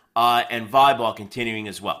soccer and volleyball continuing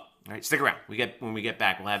as well. All right, stick around. When we get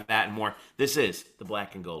back, we'll have that and more. This is the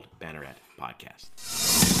Black and Gold Banneret Podcast.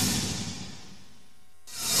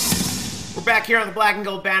 We're back here on the Black and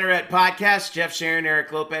Gold Banneret Podcast. Jeff Sharon,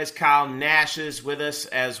 Eric Lopez, Kyle Nash is with us,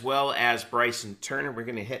 as well as Bryson Turner. We're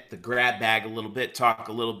going to hit the grab bag a little bit, talk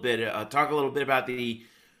a little bit about the.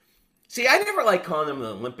 See, I never like calling them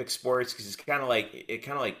the Olympic sports because it kind of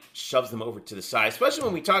like shoves them over to the side, especially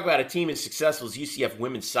when we talk about a team as successful as UCF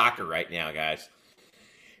women's soccer right now, guys.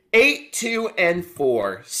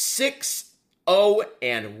 8-2-4,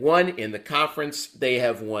 6-0-1 in the conference. They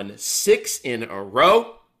have won 6 in a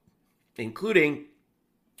row, including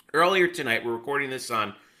earlier tonight. We're recording this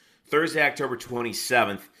on Thursday, October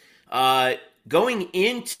 27th. Going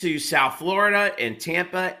into South Florida and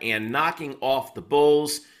Tampa and knocking off the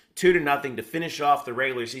Bulls 2-0 to finish off the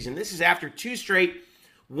regular season. This is after 2 straight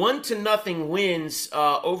 1-0 wins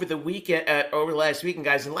over the last weekend,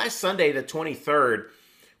 guys. And last Sunday, the 23rd,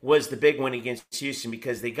 was the big one against Houston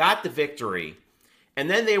because they got the victory. And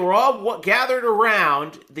then they were all gathered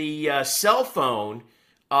around the cell phone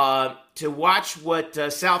to watch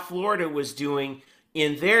what South Florida was doing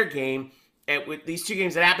in their game. With these 2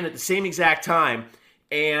 games that happened at the same exact time.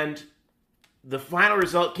 And the final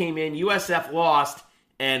result came in. USF lost.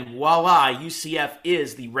 And voila, UCF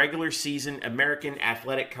is the regular season American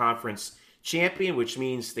Athletic Conference champion, which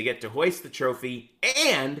means they get to hoist the trophy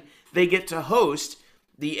and they get to host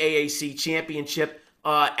the AAC championship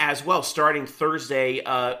as well, starting Thursday,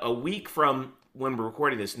 a week from when we're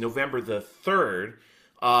recording this, November the 3rd.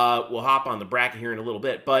 We'll hop on the bracket here in a little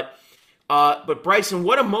bit. But Bryson,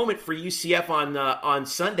 what a moment for UCF on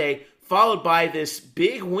Sunday, followed by this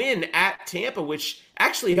big win at Tampa, which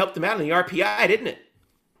actually helped them out in the RPI, didn't it?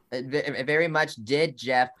 It very much did,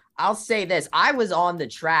 Jeff. I'll say this. I was on the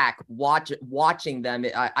track watching them.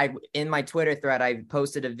 I in my Twitter thread, I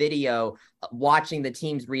posted a video watching the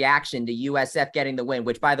team's reaction to USF getting the win,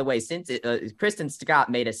 which, by the way, since Kristen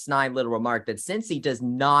Scott made a snide little remark that Cincy does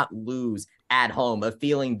not lose at home, a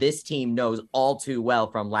feeling this team knows all too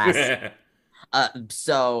well from last season.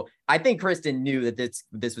 So I think Kristen knew that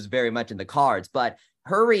this was very much in the cards, but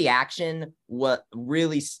her reaction what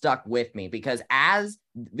really stuck with me because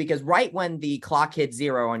right when the clock hit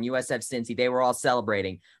 0 on USF Cincy, they were all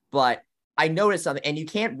celebrating. But I noticed something, and you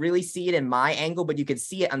can't really see it in my angle, but you could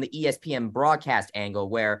see it on the ESPN broadcast angle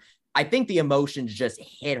where I think the emotions just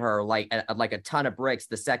hit her like a ton of bricks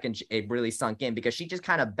the second it really sunk in, because she just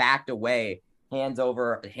kind of backed away, hands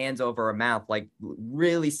over her mouth, like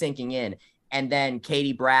really sinking in. And then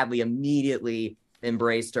Katie Bradley immediately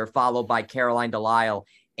embraced her, followed by Caroline Delisle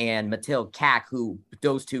and Mathilde Kack, who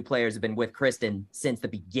those 2 players have been with Kristen since the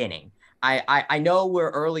beginning. I know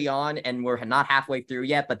we're early on and we're not halfway through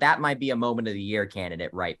yet, but that might be a moment of the year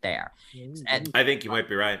candidate right there. And, I think you might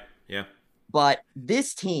be right. Yeah. But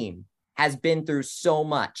this team has been through so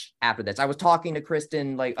much after this. I was talking to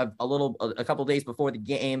Kristen like a couple days before the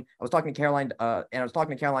game. I was talking to Caroline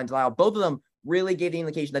Delisle. Both of them really gave the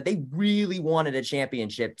indication that they really wanted a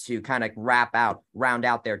championship to kind of round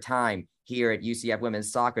out their time here at UCF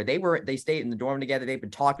women's soccer. They stayed in the dorm together. They've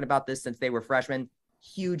been talking about this since they were freshmen.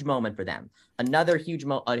 Huge moment for them. Another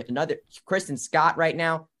Kristen Scott right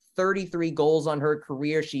now, 33 goals on her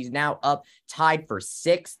career. She's now up tied for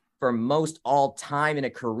 6th for most all time in a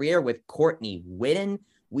career with Courtney Whitten.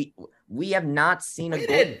 We have not seen a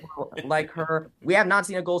goal like her. We have not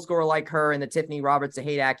seen a goal scorer like her in the Tiffany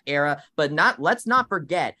Roberts-Zahadak era. But let's not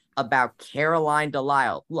forget about Caroline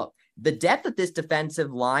Delisle. Look, the depth of this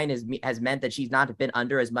defensive line has meant that she's not been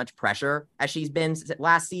under as much pressure as she's been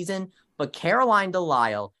last season. But Caroline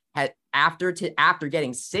Delisle had after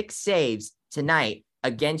getting 6 saves tonight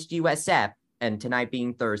against USF, and tonight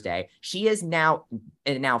being Thursday, she is now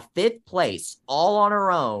 5th place, all on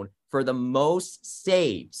her own, for the most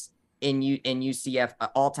saves in UCF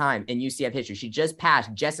all time in UCF history. She just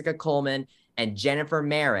passed Jessica Coleman and Jennifer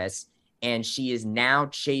Maris, and she is now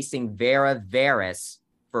chasing Vera Veras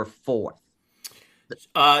for 4th.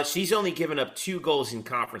 She's only given up 2 goals in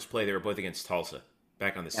conference play. They were both against Tulsa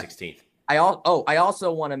back on the 16th. I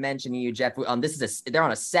also want to mention to you, Jeff. They're on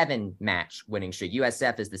a 7-match winning streak.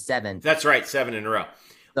 USF is the 7th. That's right, 7 in a row.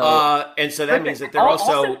 And so that means that they're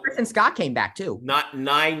also Kristen Scott came back too. Not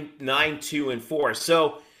 9-2-4.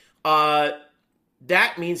 So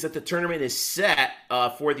that means that the tournament is set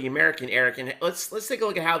for the American, Eric. And let's take a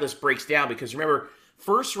look at how this breaks down, because remember,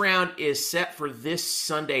 first round is set for this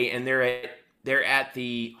Sunday, and they're at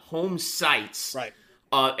the home sites. Right.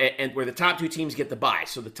 and where the top 2 teams get the bye.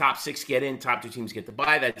 So the top 6 get in, top 2 teams get the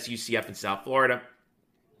bye. That's UCF and South Florida.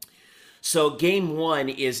 So game 1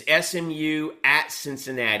 is SMU at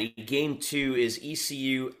Cincinnati. Game 2 is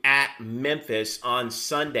ECU at Memphis on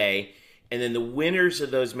Sunday. And then the winners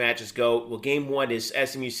of those matches go. Well, game 1 is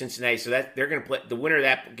SMU Cincinnati. So that they're going to play. The winner of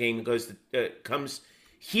that game comes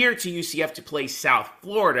here to UCF to play South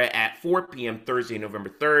Florida at 4 p.m. Thursday, November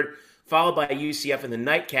 3rd, followed by UCF in the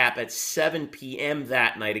nightcap at 7 p.m.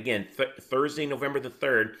 that night. Again, Thursday, November the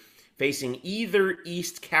 3rd, facing either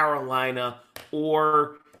East Carolina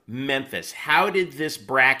or Memphis. How did this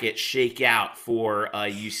bracket shake out for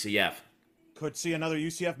UCF? Could see another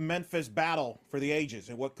UCF-Memphis battle for the ages,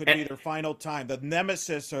 and what could be their final time. The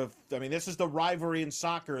nemesis of, this is the rivalry in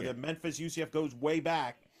soccer. Yeah. The Memphis-UCF goes way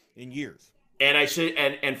back in years. And I should,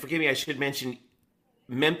 and forgive me, I should mention,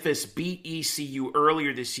 Memphis beat ECU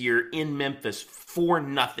earlier this year in Memphis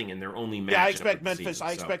 4-0 in their only match. Yeah, I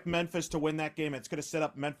expect Memphis to win that game. It's going to set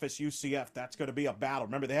up Memphis-UCF. That's going to be a battle.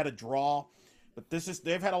 Remember, they had a draw. But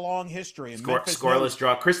they've had a long history. And scoreless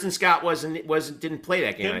draw. Kristen Scott didn't play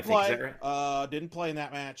that game. Didn't play. Is that right? Didn't play in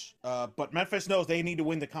that match. But Memphis knows they need to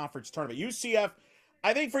win the conference tournament. UCF,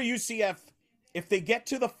 I think for UCF, if they get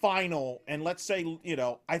to the final, and let's say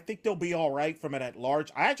I think they'll be all right from it at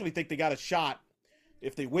large. I actually think they got a shot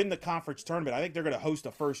if they win the conference tournament. I think they're going to host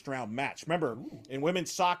a first round match. Remember, in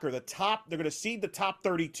women's soccer, they're going to seed the top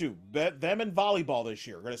 32. Them in volleyball this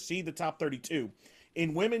year are going to seed the top 32.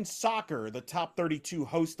 In women's soccer, the top 32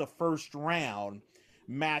 host the first round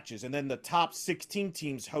matches, and then the top 16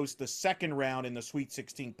 teams host the second round in the Sweet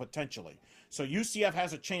 16 potentially. So UCF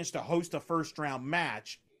has a chance to host a first round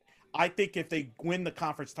match. I think if they win the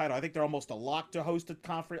conference title, I think they're almost a lock to host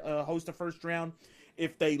a first round.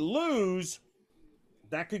 If they lose,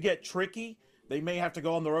 that could get tricky. They may have to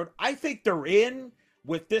go on the road. I think they're in.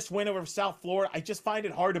 With this win over South Florida, I just find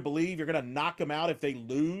it hard to believe you're going to knock them out if they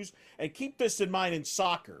lose. And keep this in mind in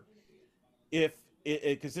soccer,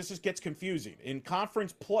 because this gets confusing in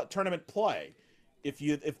conference tournament play.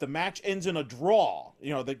 If the match ends in a draw,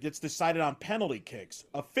 that gets decided on penalty kicks.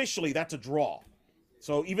 Officially, that's a draw.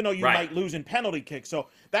 So even though you might lose in penalty kicks, so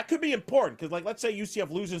that could be important because, let's say UCF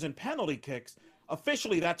loses in penalty kicks,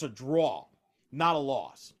 officially that's a draw, not a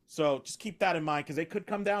loss. So just keep that in mind because they could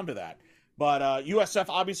come down to that. But USF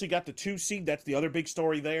obviously got the 2 seed. That's the other big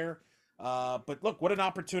story there. But look, what an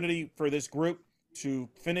opportunity for this group to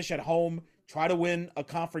finish at home, try to win a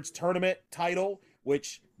conference tournament title,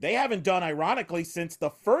 which they haven't done, ironically, since the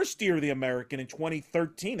first year of the American in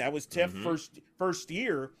 2013. That was Tiff's first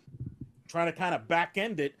year, trying to kind of back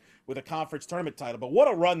end it with a conference tournament title. But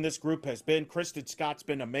what a run this group has been. Kristen Scott's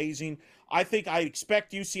been amazing. I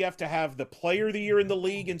expect UCF to have the player of the year in the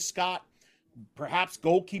league in Scott. Perhaps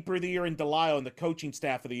goalkeeper of the year in Delisle and the coaching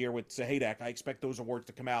staff of the year with Sahadak. I expect those awards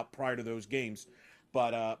to come out prior to those games.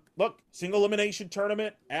 But look, single elimination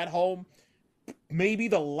tournament at home. Maybe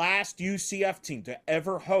the last UCF team to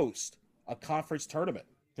ever host a conference tournament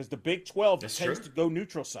because the Big 12 tends to go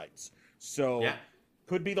neutral sites. So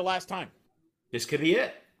could be the last time. This could be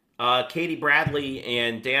it. Katie Bradley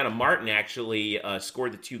and Diana Martin actually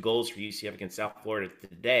scored the 2 goals for UCF against South Florida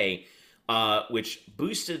today. Which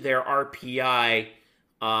boosted their RPI.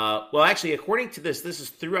 Well, actually, according to this is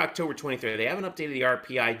through October 23rd. They haven't updated the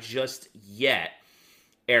RPI just yet,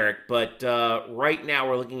 Eric. But right now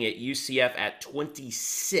we're looking at UCF at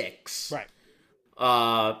 26.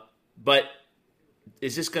 Right. But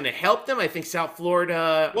is this going to help them? I think South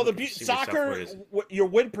Florida. Well, soccer, your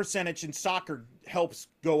win percentage in soccer helps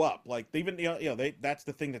go up. Like even that's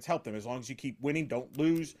the thing that's helped them. As long as you keep winning, don't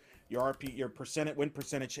lose. Your win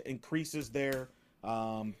percentage increases there.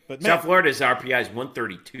 But South Florida's RPI is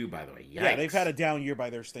 132, by the way. Yikes. Yeah, they've had a down year by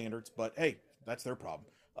their standards, but hey, that's their problem.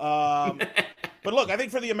 But look, I think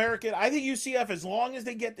for the American, I think UCF, as long as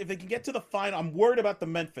if they can get to the final, I'm worried about the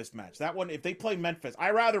Memphis match. That one, if they play Memphis,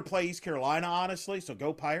 I'd rather play East Carolina, honestly. So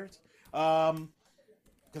go Pirates,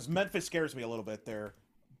 because Memphis scares me a little bit there.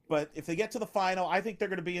 But if they get to the final, I think they're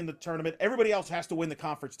going to be in the tournament. Everybody else has to win the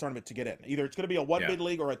conference tournament to get in. Either it's going to be a 1-bid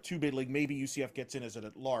league or a 2-bid league. Maybe UCF gets in as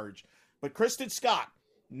at large. But Kristen Scott,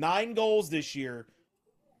 9 goals this year,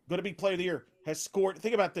 going to be player of the year, has scored.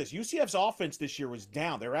 Think about this. UCF's offense this year was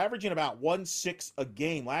down. They're averaging about 1.6 a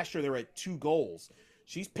game. Last year they were at 2 goals.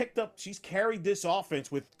 She's carried this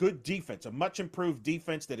offense with good defense, a much improved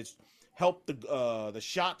defense that has helped the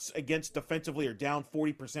shots against defensively are down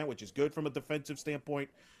 40%, which is good from a defensive standpoint.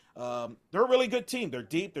 They're a really good team. They're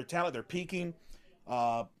deep. They're talented. They're peaking.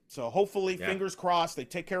 So hopefully, fingers crossed, they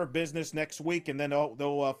take care of business next week, and then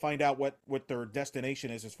they'll find out what their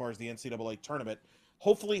destination is as far as the NCAA tournament.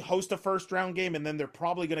 Hopefully, host a first-round game, and then they're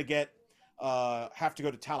probably going to get have to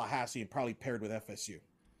go to Tallahassee and probably paired with FSU.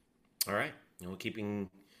 All right. And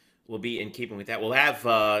we'll be in keeping with that. We'll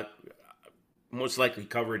have most likely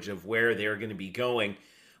coverage of where they're going to be going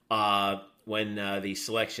when the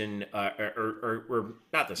selection, or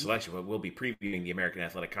not the selection, but we'll be previewing the American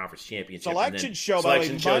Athletic Conference Championship. Selection show,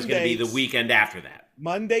 selection show is going to be Monday, the weekend after that.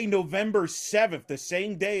 Monday, November 7th, the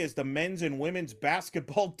same day as the men's and women's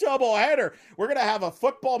basketball doubleheader. We're going to have a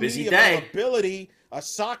football Busy media day. availability,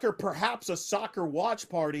 perhaps a soccer watch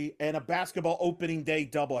party, and a basketball opening day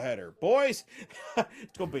doubleheader. Boys,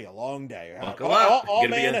 it's going to be a long day. Buckle up. Oh,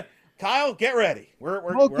 It's gonna man, Kyle, get ready. We're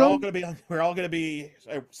all Welcome. going to be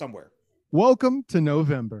somewhere. Welcome to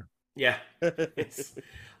November. Yeah.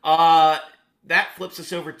 That flips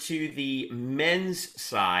us over to the men's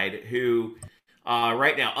side, who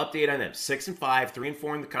right now, update on them, 6-5,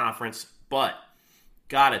 3-4 in the conference, but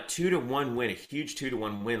got a 2-1 win, a huge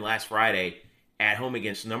 2-1 win last Friday at home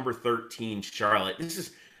against number 13 Charlotte. This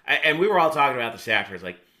is, and we were all talking about this afterwards,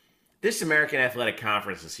 like this American Athletic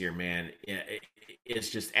Conference this year, man, it's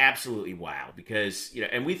just absolutely wild because,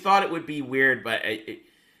 and we thought it would be weird, but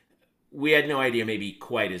we had no idea maybe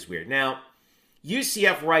quite as weird. Now,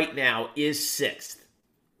 UCF right now is 6th,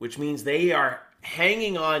 which means they are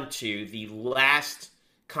hanging on to the last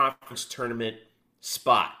conference tournament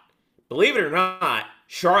spot. Believe it or not,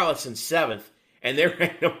 Charlotte's in 7th, and they're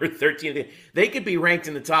ranked number 13. They could be ranked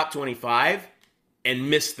in the top 25 and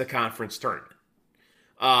miss the conference tournament,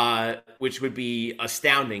 which would be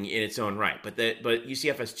astounding in its own right. But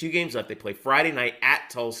UCF has 2 games left. They play Friday night at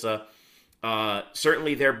Tulsa.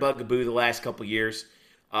 Certainly their bugaboo the last couple years.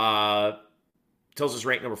 Tulsa's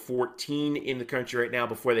ranked number 14 in the country right now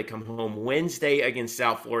before they come home Wednesday against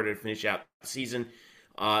South Florida to finish out the season,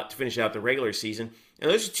 to finish out the regular season. And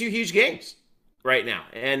those are 2 huge games right now.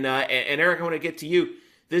 And Eric, I want to get to you.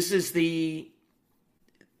 This is the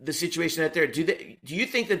situation out there. Do you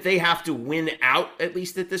think that they have to win out at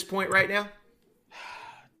least at this point right now?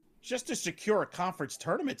 Just to secure a conference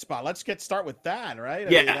tournament spot. Let's start with that, right?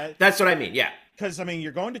 That's what I mean. Yeah. Because,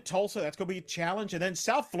 you're going to Tulsa. That's going to be a challenge. And then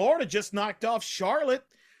South Florida just knocked off Charlotte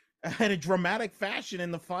in a dramatic fashion in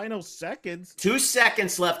the final seconds. 2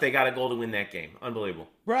 seconds left. They got a goal to win that game. Unbelievable.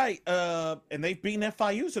 Right. And they've beaten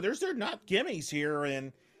FIU. So they're not gimmies here.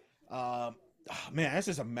 And, man, this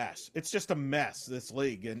is a mess. It's just a mess, this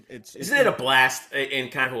league. And isn't it a blast in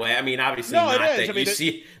kind of a way? I mean, obviously no, not it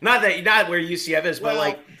is. Not where UCF is, but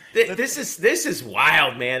like this is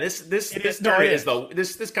wild, man. This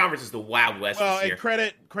conference is the Wild West this year.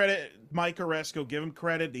 And credit Mike Oresco, give him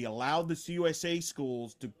credit. He allowed the CUSA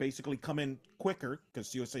schools to basically come in quicker because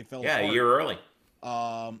CUSA fell apart. A year early.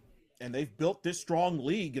 And they've built this strong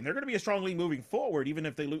league, and they're going to be a strong league moving forward, even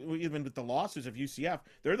with the losses of UCF.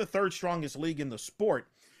 They're the 3rd strongest league in the sport.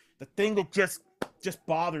 The thing that just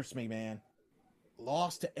bothers me, man,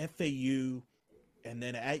 lost to FAU, and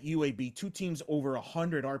then at UAB, 2 teams over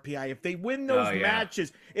 100 RPI. If they win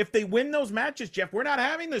those matches, Jeff, we're not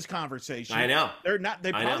having this conversation. I know. They're not.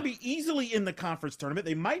 They'd probably be easily in the conference tournament.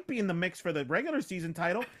 They might be in the mix for the regular season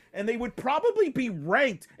title, and they would probably be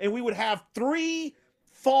ranked, and we would have 3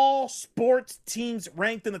 fall sports teams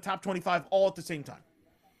ranked in the top 25 all at the same time.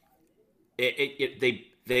 They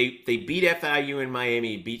beat FIU in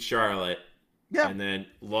Miami, beat Charlotte, and then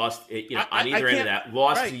lost. On either end of that,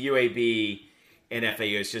 lost to UAB and FAU.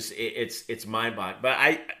 It's just it's mind-boggling.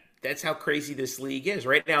 But that's how crazy this league is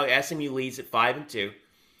right now. SMU leads at 5-2.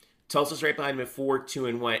 Tulsa's right behind them at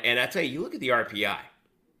 4-2-1. And I tell you look at the RPI.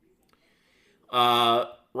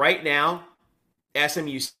 Right now,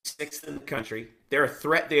 SMU 6th in the country. They're a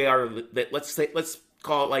threat. Let's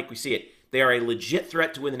call it like we see it. They are a legit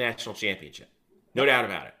threat to win the national championship. No doubt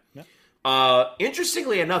about it. Yep.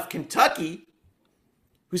 Interestingly enough, Kentucky,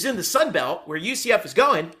 who's in the Sun Belt, where UCF is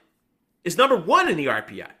going, is number 1 in the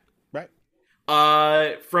RPI. Right.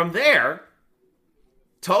 From there,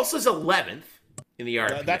 Tulsa's 11th in the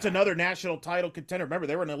RPI. That's another national title contender. Remember,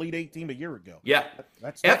 they were an Elite 8 team a year ago. Yeah.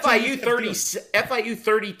 That's FIU 30, FIU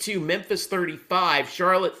 32, Memphis 35,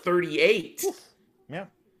 Charlotte 38. Oof. Yeah.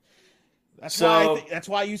 That's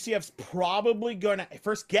why UCF's probably going to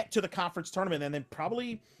first get to the conference tournament and then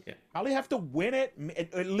probably have to win it,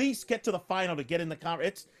 at least get to the final to get in the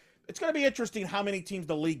conference. It's going to be interesting how many teams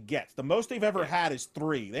the league gets. The most they've ever had is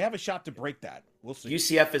 3. They have a shot to break that. We'll see.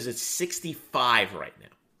 UCF is at 65 right now.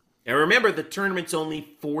 And remember, the tournament's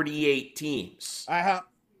only 48 teams.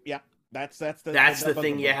 Yeah. That's the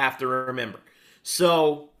thing you have to remember.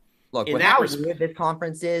 So, look, with how weird this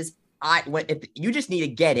conference is, if you just need to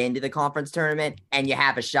get into the conference tournament and you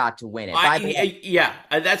have a shot to win it.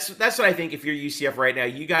 That's what I think. If you're UCF right now,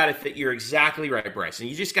 you got to think. You're exactly right, Bryce. And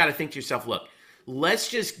you just got to think to yourself, look, let's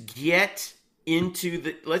just get into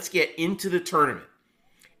the tournament,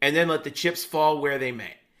 and then let the chips fall where they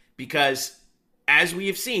may. Because as we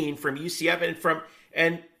have seen from UCF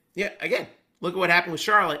again, look at what happened with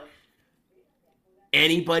Charlotte.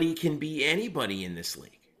 Anybody can be anybody in this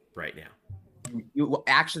league right now. You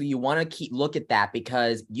want to look at that,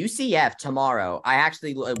 because UCF tomorrow, I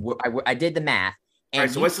did the math. And all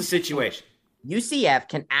right, so what's the situation? UCF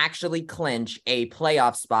can actually clinch a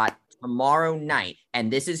playoff spot tomorrow night, and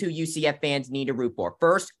this is who UCF fans need to root for.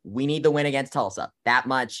 First, we need the win against Tulsa. That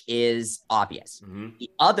much is obvious. Mm-hmm. The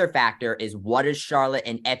other factor is, what is Charlotte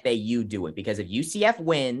and FAU doing? Because if UCF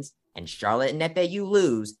wins and Charlotte and FAU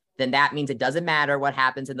lose, then that means it doesn't matter what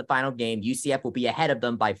happens in the final game. UCF will be ahead of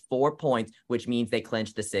them by 4 points, which means they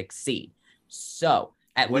clinch the 6th seed. So,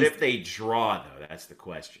 if they draw, though? That's the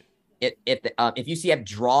question. If UCF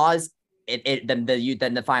draws, then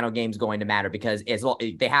the final game is going to matter, because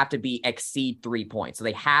they have to exceed 3 points. So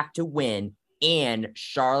they have to win, and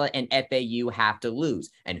Charlotte and FAU have to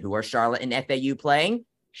lose. And who are Charlotte and FAU playing?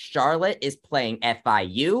 Charlotte is playing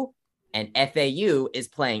FIU, and FAU is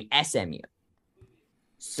playing SMU.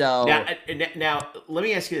 So now let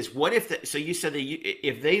me ask you this: what if so you said that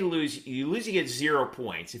if they lose, you get 0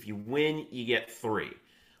 points. If you win, you get 3.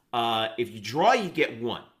 If you draw, you get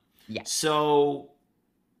 1. Yes. So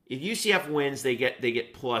if UCF wins, they get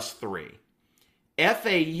 +3.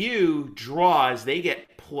 FAU draws, they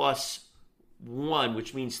get +1,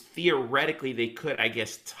 which means theoretically they could, I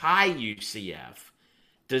guess, tie UCF.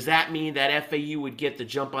 Does that mean that FAU would get the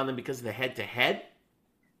jump on them because of the head-to-head?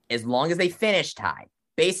 As long as they finish tied.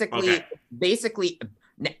 Basically,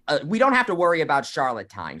 we don't have to worry about Charlotte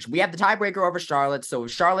tying. We have the tiebreaker over Charlotte, so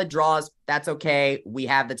if Charlotte draws, that's okay. We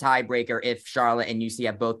have the tiebreaker if Charlotte and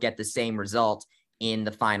UCF both get the same result in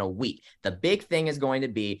the final week. The big thing is going to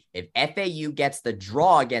be if FAU gets the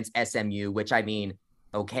draw against SMU, which, I mean,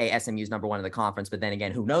 okay, SMU is number 1 in the conference, but then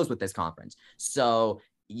again, who knows with this conference? So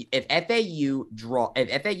if FAU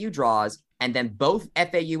draws, and then both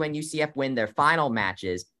FAU and UCF win their final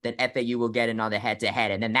matches, then FAU will get in on the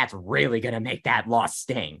head-to-head, and then that's really going to make that loss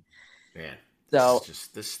sting. Man, so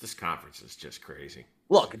this conference is just crazy.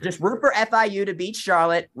 Look, just root for FIU to beat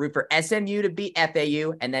Charlotte, root for SMU to beat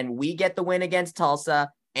FAU, and then we get the win against Tulsa,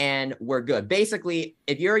 and we're good. Basically,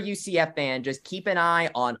 if you're a UCF fan, just keep an eye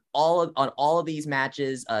on all of these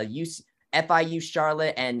matches. FIU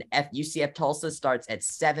Charlotte and UCF Tulsa starts at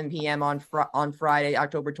 7 p.m. on Friday,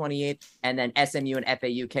 October 28th, and then SMU and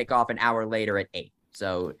FAU kick off an hour later at 8.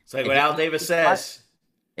 So it's like what Al Davis says.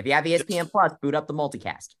 If you have ESPN Plus, boot up the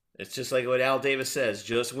multicast. It's just like what Al Davis says.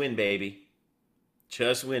 Just win, baby.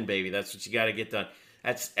 Just win, baby. That's what you got to get done.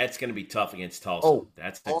 That's going to be tough against Tulsa. Oh,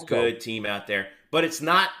 that's a good team out there, but it's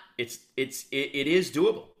not. It is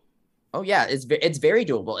doable. Oh yeah, it's very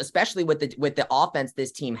doable, especially with the offense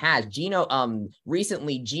this team has.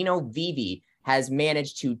 Recently Gino Vivi has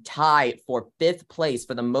managed to tie for 5th place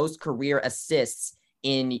for the most career assists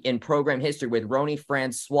in program history with Ronnie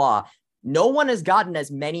Francois. No one has gotten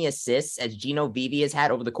as many assists as Gino Vivi has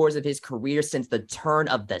had over the course of his career since the turn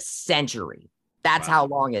of the century. That's how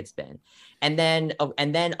long it's been. And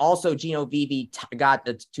then also Gino Vivi got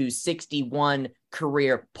to 61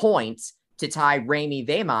 career points to tie Ramy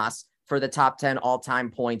Vemas for the top 10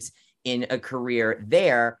 all-time points in a career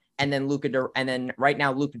there. And then right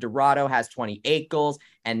now Luca Dorado has 28 goals,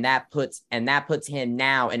 and that puts him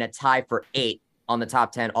now in a tie for 8 on the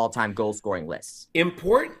top 10 all-time goal scoring lists.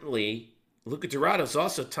 Importantly, Luca Dorado is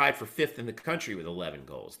also tied for 5th in the country with 11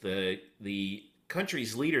 goals. The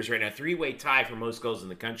country's leaders right now, 3-way tie for most goals in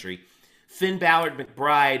the country. Finn Ballard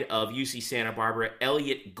McBride of UC Santa Barbara,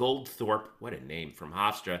 Elliot Goldthorpe, what a name, from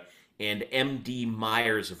Hofstra, and M.D.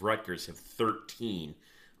 Myers of Rutgers have 13.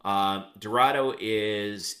 Dorado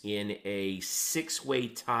is in a 6-way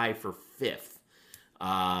tie for 5th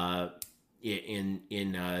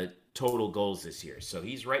in total goals this year. So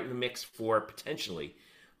he's right in the mix for potentially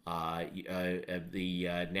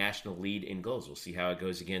the national lead in goals. We'll see how it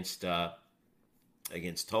goes against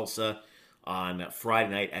Tulsa on Friday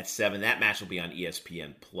night at 7. That match will be on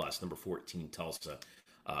ESPN Plus. Number 14 Tulsa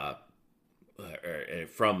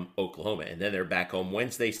from Oklahoma, and then they're back home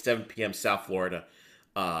Wednesday, 7 p.m. South Florida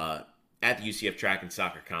at the UCF Track and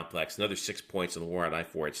Soccer Complex. Another 6 points on the War on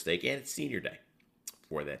I-4 at stake, and it's senior day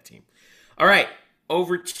for that team. All right,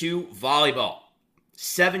 over to volleyball.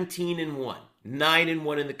 17-1,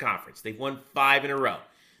 9-1 in the conference. They've won 5 in a row.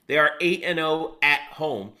 They are 8-0 at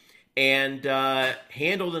home and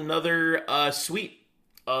handled another sweep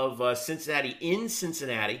of Cincinnati in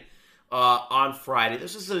Cincinnati on Friday.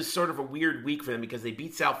 This was sort of a weird week for them because they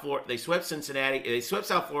beat South Florida. They swept Cincinnati. They swept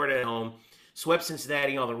South Florida at home. swept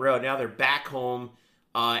Cincinnati on the road. Now they're back home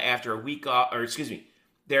after a week off, or excuse me,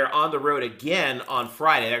 they're on the road again on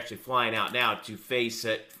Friday. They're actually flying out now to face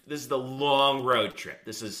it. This is the long road trip.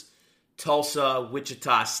 This is Tulsa,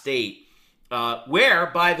 Wichita State,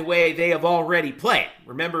 where, by the way, they have already played.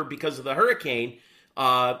 Remember, because of the hurricane,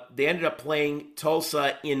 they ended up playing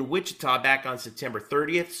Tulsa in Wichita back on September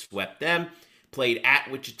 30th, swept them. Played at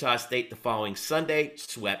Wichita State the following Sunday,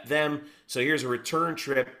 swept them. So here's a return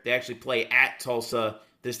trip. They actually play at Tulsa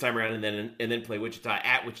this time around, and then play Wichita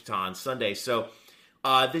at Wichita on Sunday. So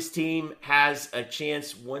this team has a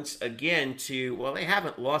chance once again to, well, they have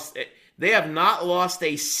not lost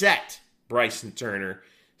a set, Bryson Turner,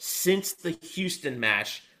 since the Houston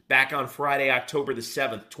match back on Friday, October the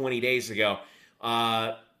 7th, 20 days ago,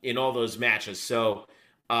 in all those matches. So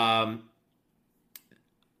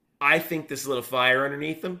I think there's a little fire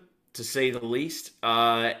underneath them, to say the least.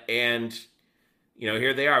 And,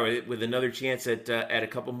 here they are with another chance at a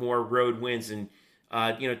couple more road wins. And,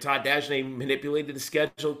 Todd Dagenais manipulated the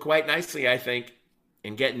schedule quite nicely, I think,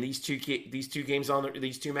 in getting these two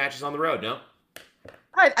matches on the road, no?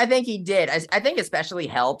 I think he did. I think especially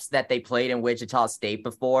helps that they played in Wichita State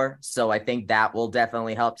before. So I think that will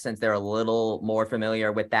definitely help, since they're a little more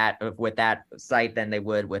familiar with that site than they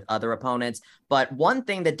would with other opponents. But one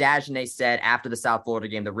thing that Dagenais said after the South Florida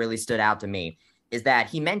game that really stood out to me is that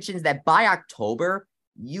he mentions that by October,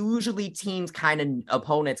 usually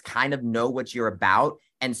opponents kind of know what you're about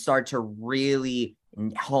and start to really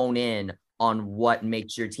hone in on what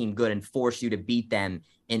makes your team good and force you to beat them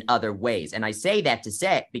in other ways. And I say that to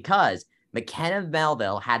say because McKenna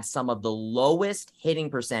Melville had some of the lowest hitting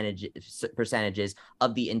percentages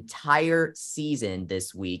of the entire season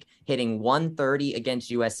this week, hitting 130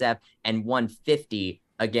 against USF and 150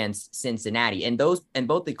 against Cincinnati. And both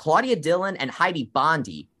the Claudia Dillon and Heidi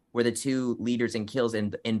Bondi were the two leaders in kills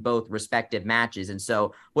in both respective matches. And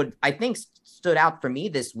so what I think stood out for me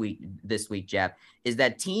this week, Jeff, is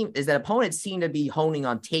that opponents seem to be honing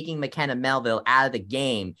on taking McKenna Melville out of the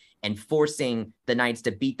game and forcing the Knights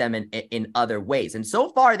to beat them in other ways. And so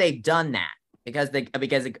far they've done that because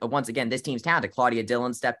once again, this team's talented. Claudia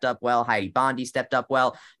Dillon stepped up well. Heidi Bondi stepped up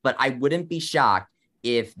well, but I wouldn't be shocked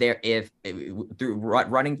if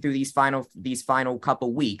running through these final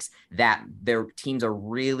couple weeks that their teams are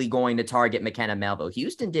really going to target McKenna Melville.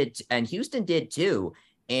 Houston did too,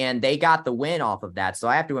 and they got the win off of that. So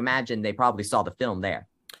I have to imagine they probably saw the film there.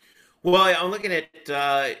 Well, I'm looking at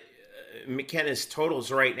McKenna's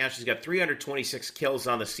totals right now. She's got 326 kills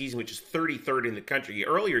on the season, which is 33rd in the country.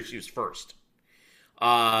 Earlier, she was first.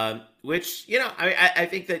 Which, I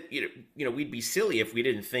think that, we'd be silly if we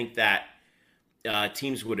didn't think that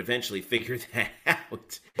teams would eventually figure that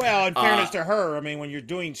out. Well, in fairness to her, I mean, when you're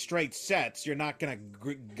doing straight sets, you're not going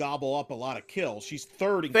to gobble up a lot of kills. She's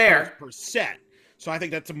 30 kills per set. So I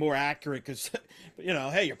think that's a more accurate because,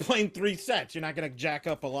 hey, you're playing 3 sets. You're not going to jack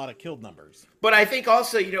up a lot of kill numbers. But I think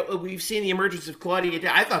also, we've seen the emergence of Claudia.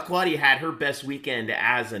 I thought Claudia had her best weekend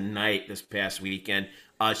as a Knight this past weekend.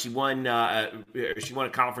 She won a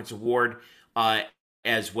conference award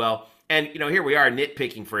as well. And, here we are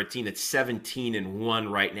nitpicking for a team that's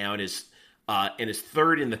 17-1 right now and is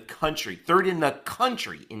third in the country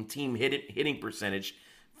in team hitting percentage,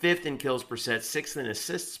 5th in kills per set, 6th in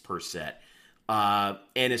assists per set,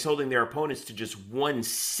 and is holding their opponents to just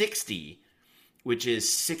 160, which is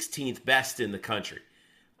 16th best in the country.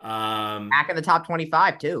 Back in the top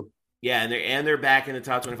 25 too. Yeah, and they're back in the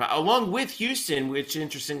top 25, along with Houston, which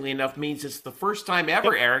interestingly enough means it's the first time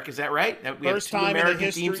ever, Eric, is that right? That we have 2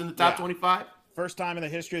 American teams in the top 25? First time in the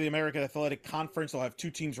history of the American Athletic Conference, they'll have 2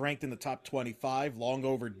 teams ranked in the top 25. Long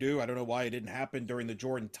overdue. I don't know why it didn't happen during the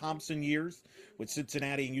Jordan Thompson years with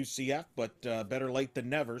Cincinnati and UCF, but better late than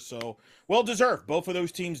never. So, well deserved. Both of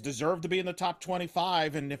those teams deserve to be in the top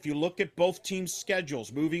 25. And if you look at both teams'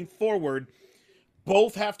 schedules moving forward,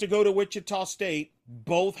 both have to go to Wichita State.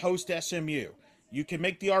 Both host SMU. You can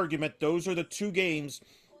make the argument those are the 2 games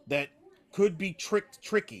that could be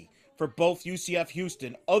tricky for both UCF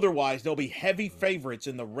Houston. Otherwise, they'll be heavy favorites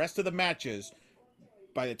in the rest of the matches.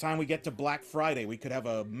 By the time we get to Black Friday, we could have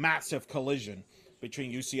a massive collision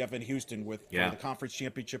between UCF and Houston with the conference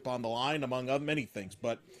championship on the line, among many things.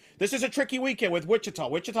 But this is a tricky weekend with Wichita.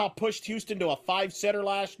 Wichita pushed Houston to a 5-setter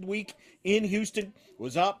last week in Houston.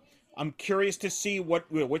 Was up. I'm curious to see what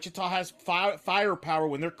Wichita has firepower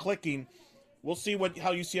when they're clicking. We'll see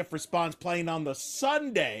how UCF responds playing on the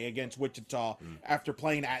Sunday against Wichita after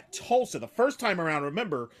playing at Tulsa. The first time around,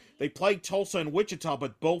 remember, they played Tulsa and Wichita,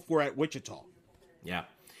 but both were at Wichita. Yeah.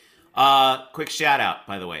 Quick shout out,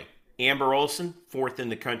 by the way. Amber Olsen, 4th in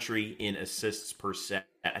the country in assists per set.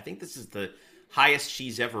 I think this is the highest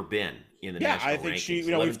she's ever been in the Yeah, national I think rankings. she.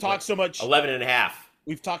 You know, we've talked so much. 11.5.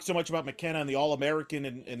 We've talked so much about McKenna and the All-American,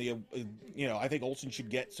 and the you know, I think Olsen should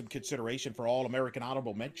get some consideration for All-American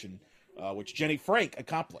honorable mention, which Jenny Frank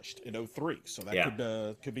accomplished in 03. So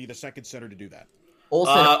that could be the second center to do that.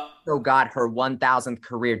 Olsen also got her 1,000th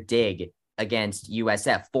career dig against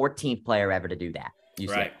USF, 14th player ever to do that.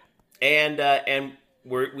 Right, and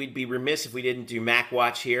we'd be remiss if we didn't do Mac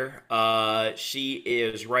Watch here. She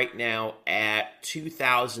is right now at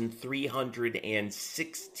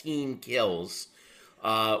 2,316 kills,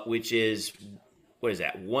 which is, what is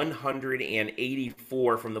that,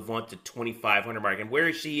 184 from the vaunted 2,500 mark. And where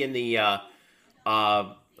is she in the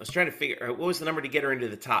I was trying to figure what was the number to get her into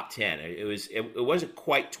the top 10. It wasn't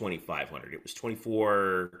quite 2,500. It was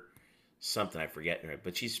 24 something, I forget.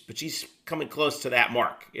 But she's coming close to that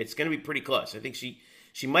mark. It's going to be pretty close. I think she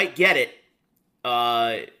might get it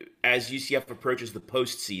as UCF approaches the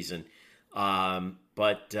postseason.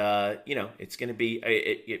 But you know, it's going to be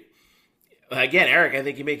again, Eric, I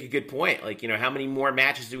think you make a good point. Like, you know, how many more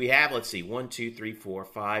matches do we have? Let's see. 1, 2, 3, 4,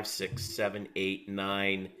 5, 6, 7, 8,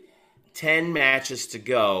 9, 10 matches to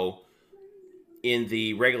go in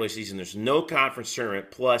the regular season. There's no conference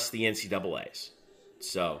tournament plus the NCAAs.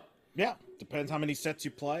 So, yeah, depends how many sets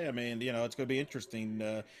you play. I mean, you know, it's going to be interesting.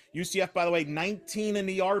 UCF, by the way, 19 in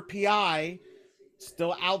the RPI,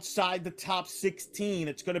 still outside the top 16.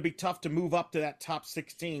 It's going to be tough to move up to that top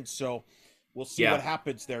 16. So we'll see what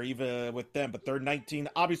happens there, even with them. But they're 19.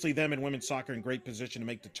 Obviously, them and women's soccer in great position to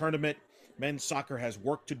make the tournament. Men's soccer has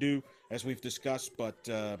work to do, as we've discussed, but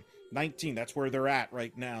 19, that's where they're at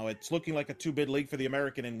right now. It's looking like a two-bid league for the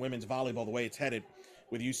American and women's volleyball, the way it's headed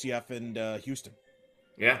with UCF and Houston.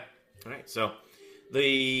 Yeah. All right. So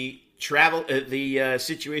the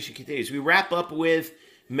situation continues. We wrap up with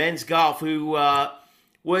men's golf, who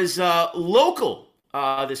was local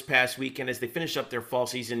this past weekend as they finish up their fall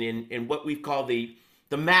season in what we've called the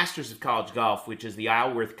Masters of College Golf, which is the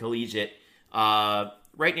Isleworth Collegiate,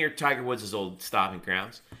 right near Tiger Woods' old stomping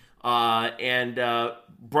grounds. And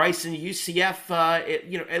Bryson, UCF,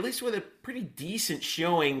 you know, at least with a pretty decent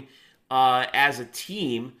showing as a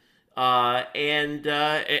team, and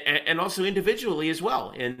also individually as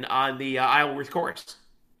well on the Isleworth course.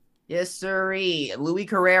 Yes, sirree. Louis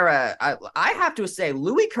Carrera. I have to say,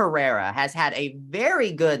 Louis Carrera has had a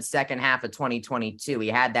very good second half of 2022. He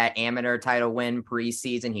had that amateur title win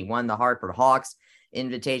preseason. He won the Hartford Hawks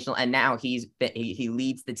Invitational, and now he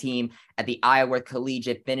leads the team at the Isleworth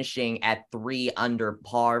Collegiate, finishing at 3 under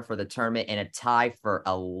par for the tournament in a tie for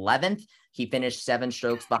 11th. He finished 7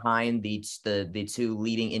 strokes behind the two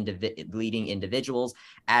leading individuals.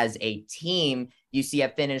 As a team,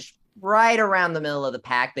 UCF finished right around the middle of the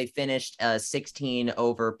pack. They finished 16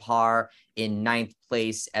 over par in 9th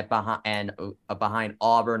place behind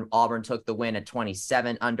Auburn. Auburn took the win at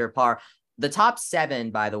 27 under par. The top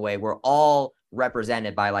 7, by the way, were all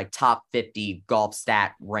represented by like top 50 golf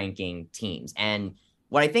stat ranking teams. And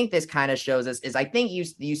what I think this kind of shows us is I think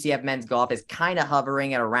UCF men's golf is kind of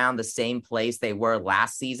hovering at around the same place they were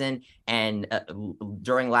last season. And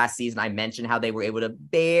during last season, I mentioned how they were able to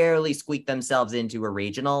barely squeak themselves into a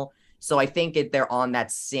regional. So I think they're on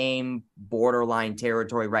that same borderline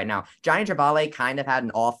territory right now. Johnny Travale kind of had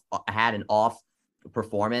an off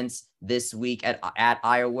performance this week at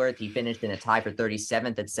Isleworth. He finished in a tie for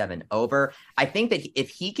 37th at 7 over. I think that if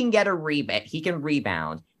he can get a rebound, he can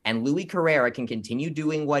rebound, and Louis Carrera can continue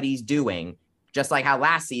doing what he's doing, just like how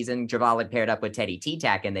last season Travale paired up with Teddy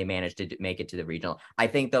T-Tac and they managed to make it to the regional. I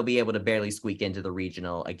think they'll be able to barely squeak into the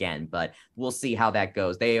regional again, but we'll see how that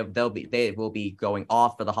goes. They will be going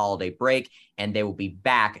off for the holiday break, and they will be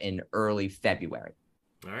back in early February.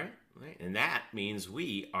 All right. And that means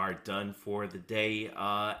we are done for the day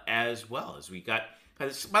as well. As we got,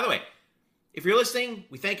 by the way, if you're listening,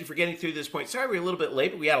 we thank you for getting through this point. Sorry we're a little bit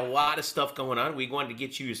late, but we had a lot of stuff going on. We wanted to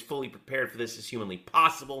get you as fully prepared for this as humanly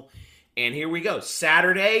possible. And here we go.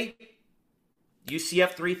 Saturday,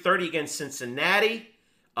 UCF 3:30 against Cincinnati.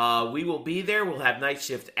 We will be there. We'll have night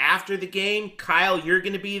shift after the game. Kyle, you're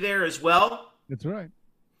going to be there as well. That's right.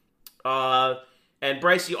 And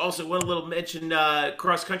Bryce, you also want a little mention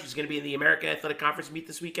cross country is going to be in the American Athletic Conference meet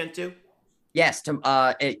this weekend too. Yes.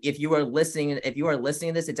 If you are listening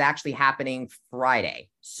to this, it's actually happening Friday.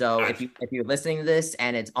 So if you're listening to this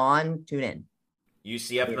and it's on, tune in.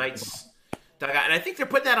 UCF Nights. And I think they're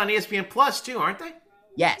putting that on ESPN Plus too, aren't they?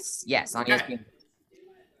 Yes, on ESPN.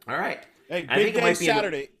 All right. Hey, big day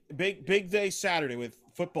Saturday. Big day Saturday with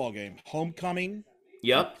football game. Homecoming.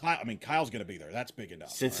 Yep. I mean, Kyle's going to be there. That's big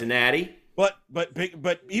enough. Cincinnati. Right?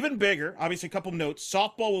 But even bigger, obviously a couple notes.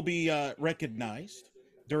 Softball will be recognized.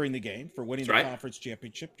 during the game for winning That's the right. conference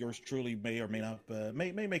championship. Yours truly may or may not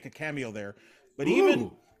may make a cameo there. But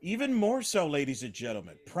Ooh. even more so, ladies and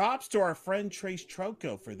gentlemen, props to our friend Trace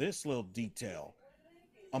Trocco for this little detail.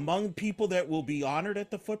 Among people that will be honored at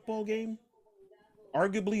the football game,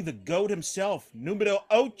 arguably the GOAT himself, numero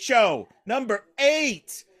ocho, number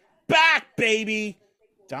 8, back, baby,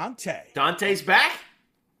 Dante. Dante's back?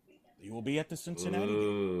 He will be at the Cincinnati game.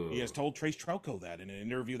 Ooh. He has told Trace Trocco that in an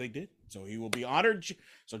interview they did. So he will be honored.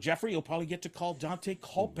 So, Jeffrey, you'll probably get to call Dante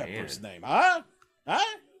Culpepper's name. Huh?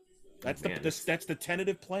 That's the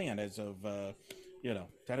tentative plan as of,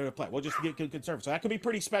 tentative plan. We'll just get conservative. So that could be a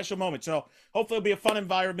pretty special moment. So hopefully it'll be a fun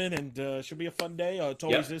environment and should be a fun day. It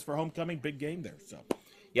always is for homecoming. Big game there. So.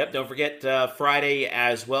 Yep, don't forget Friday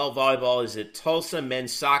as well. Volleyball is at Tulsa.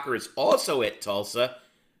 Men's soccer is also at Tulsa.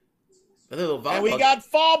 And we got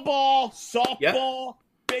fall ball, softball,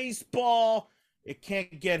 baseball. It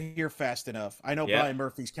can't get here fast enough. I know Brian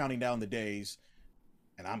Murphy's counting down the days,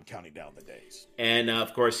 and I'm counting down the days. And,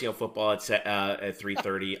 of course, football at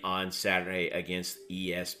 3:30 on Saturday against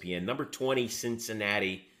ESPN. Number 20,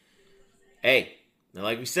 Cincinnati. Hey,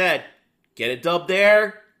 like we said, get a dub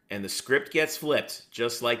there, and the script gets flipped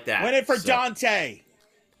just like that. Win it for Dante.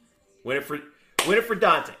 Win it for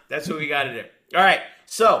Dante. That's what we got to do. All right,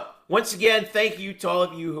 so once again, thank you to all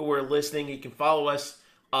of you who are listening. You can follow us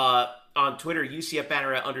on Twitter,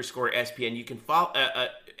 UCF_SPN. You can follow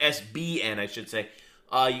SBN, I should say.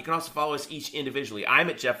 You can also follow us each individually. I'm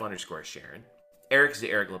at Jeff_Sharon. Eric is at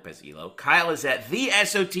Eric Lopez Elo. Kyle is at the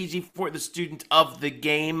SOTG for the student of the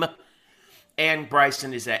game. And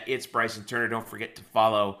Bryson is at It's Bryson Turner. Don't forget to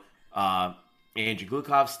follow Andrew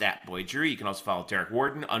Glukov, Statboy Drew. You can also follow Derek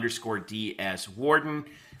Warden, _DS Warden.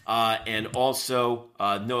 And also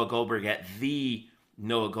Noah Goldberg at the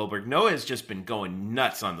Noah Goldberg. Noah has just been going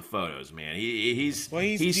nuts on the photos, man. He's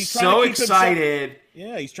so excited.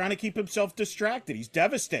 He's trying to keep himself distracted. He's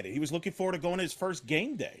devastated. He was looking forward to going to his first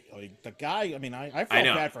game day. Like, the guy, I felt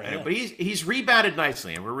bad for him. But he's rebounded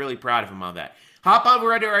nicely, and we're really proud of him on that. Hop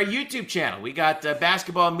over to our YouTube channel. We got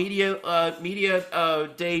basketball media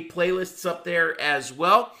day playlists up there as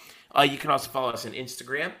well. You can also follow us on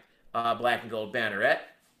Instagram, Black and Gold Banneret,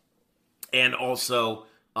 and also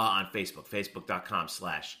on Facebook,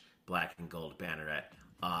 facebook.com/Black and Gold Banneret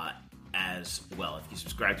as well. If you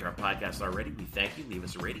subscribe to our podcast already, we thank you. Leave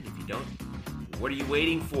us a rating. If you don't, what are you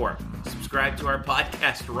waiting for? Subscribe to our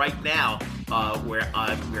podcast right now. We're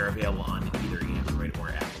available on either Android or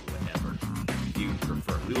Apple, whatever you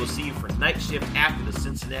prefer. We will see you for night shift after the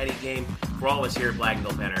Cincinnati game. For all of us here at Black and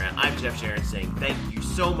Gold Banneret, I'm Jeff Sharon saying thank you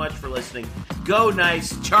so much for listening. Go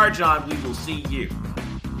nice, charge on. We will see you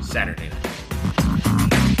Saturday night.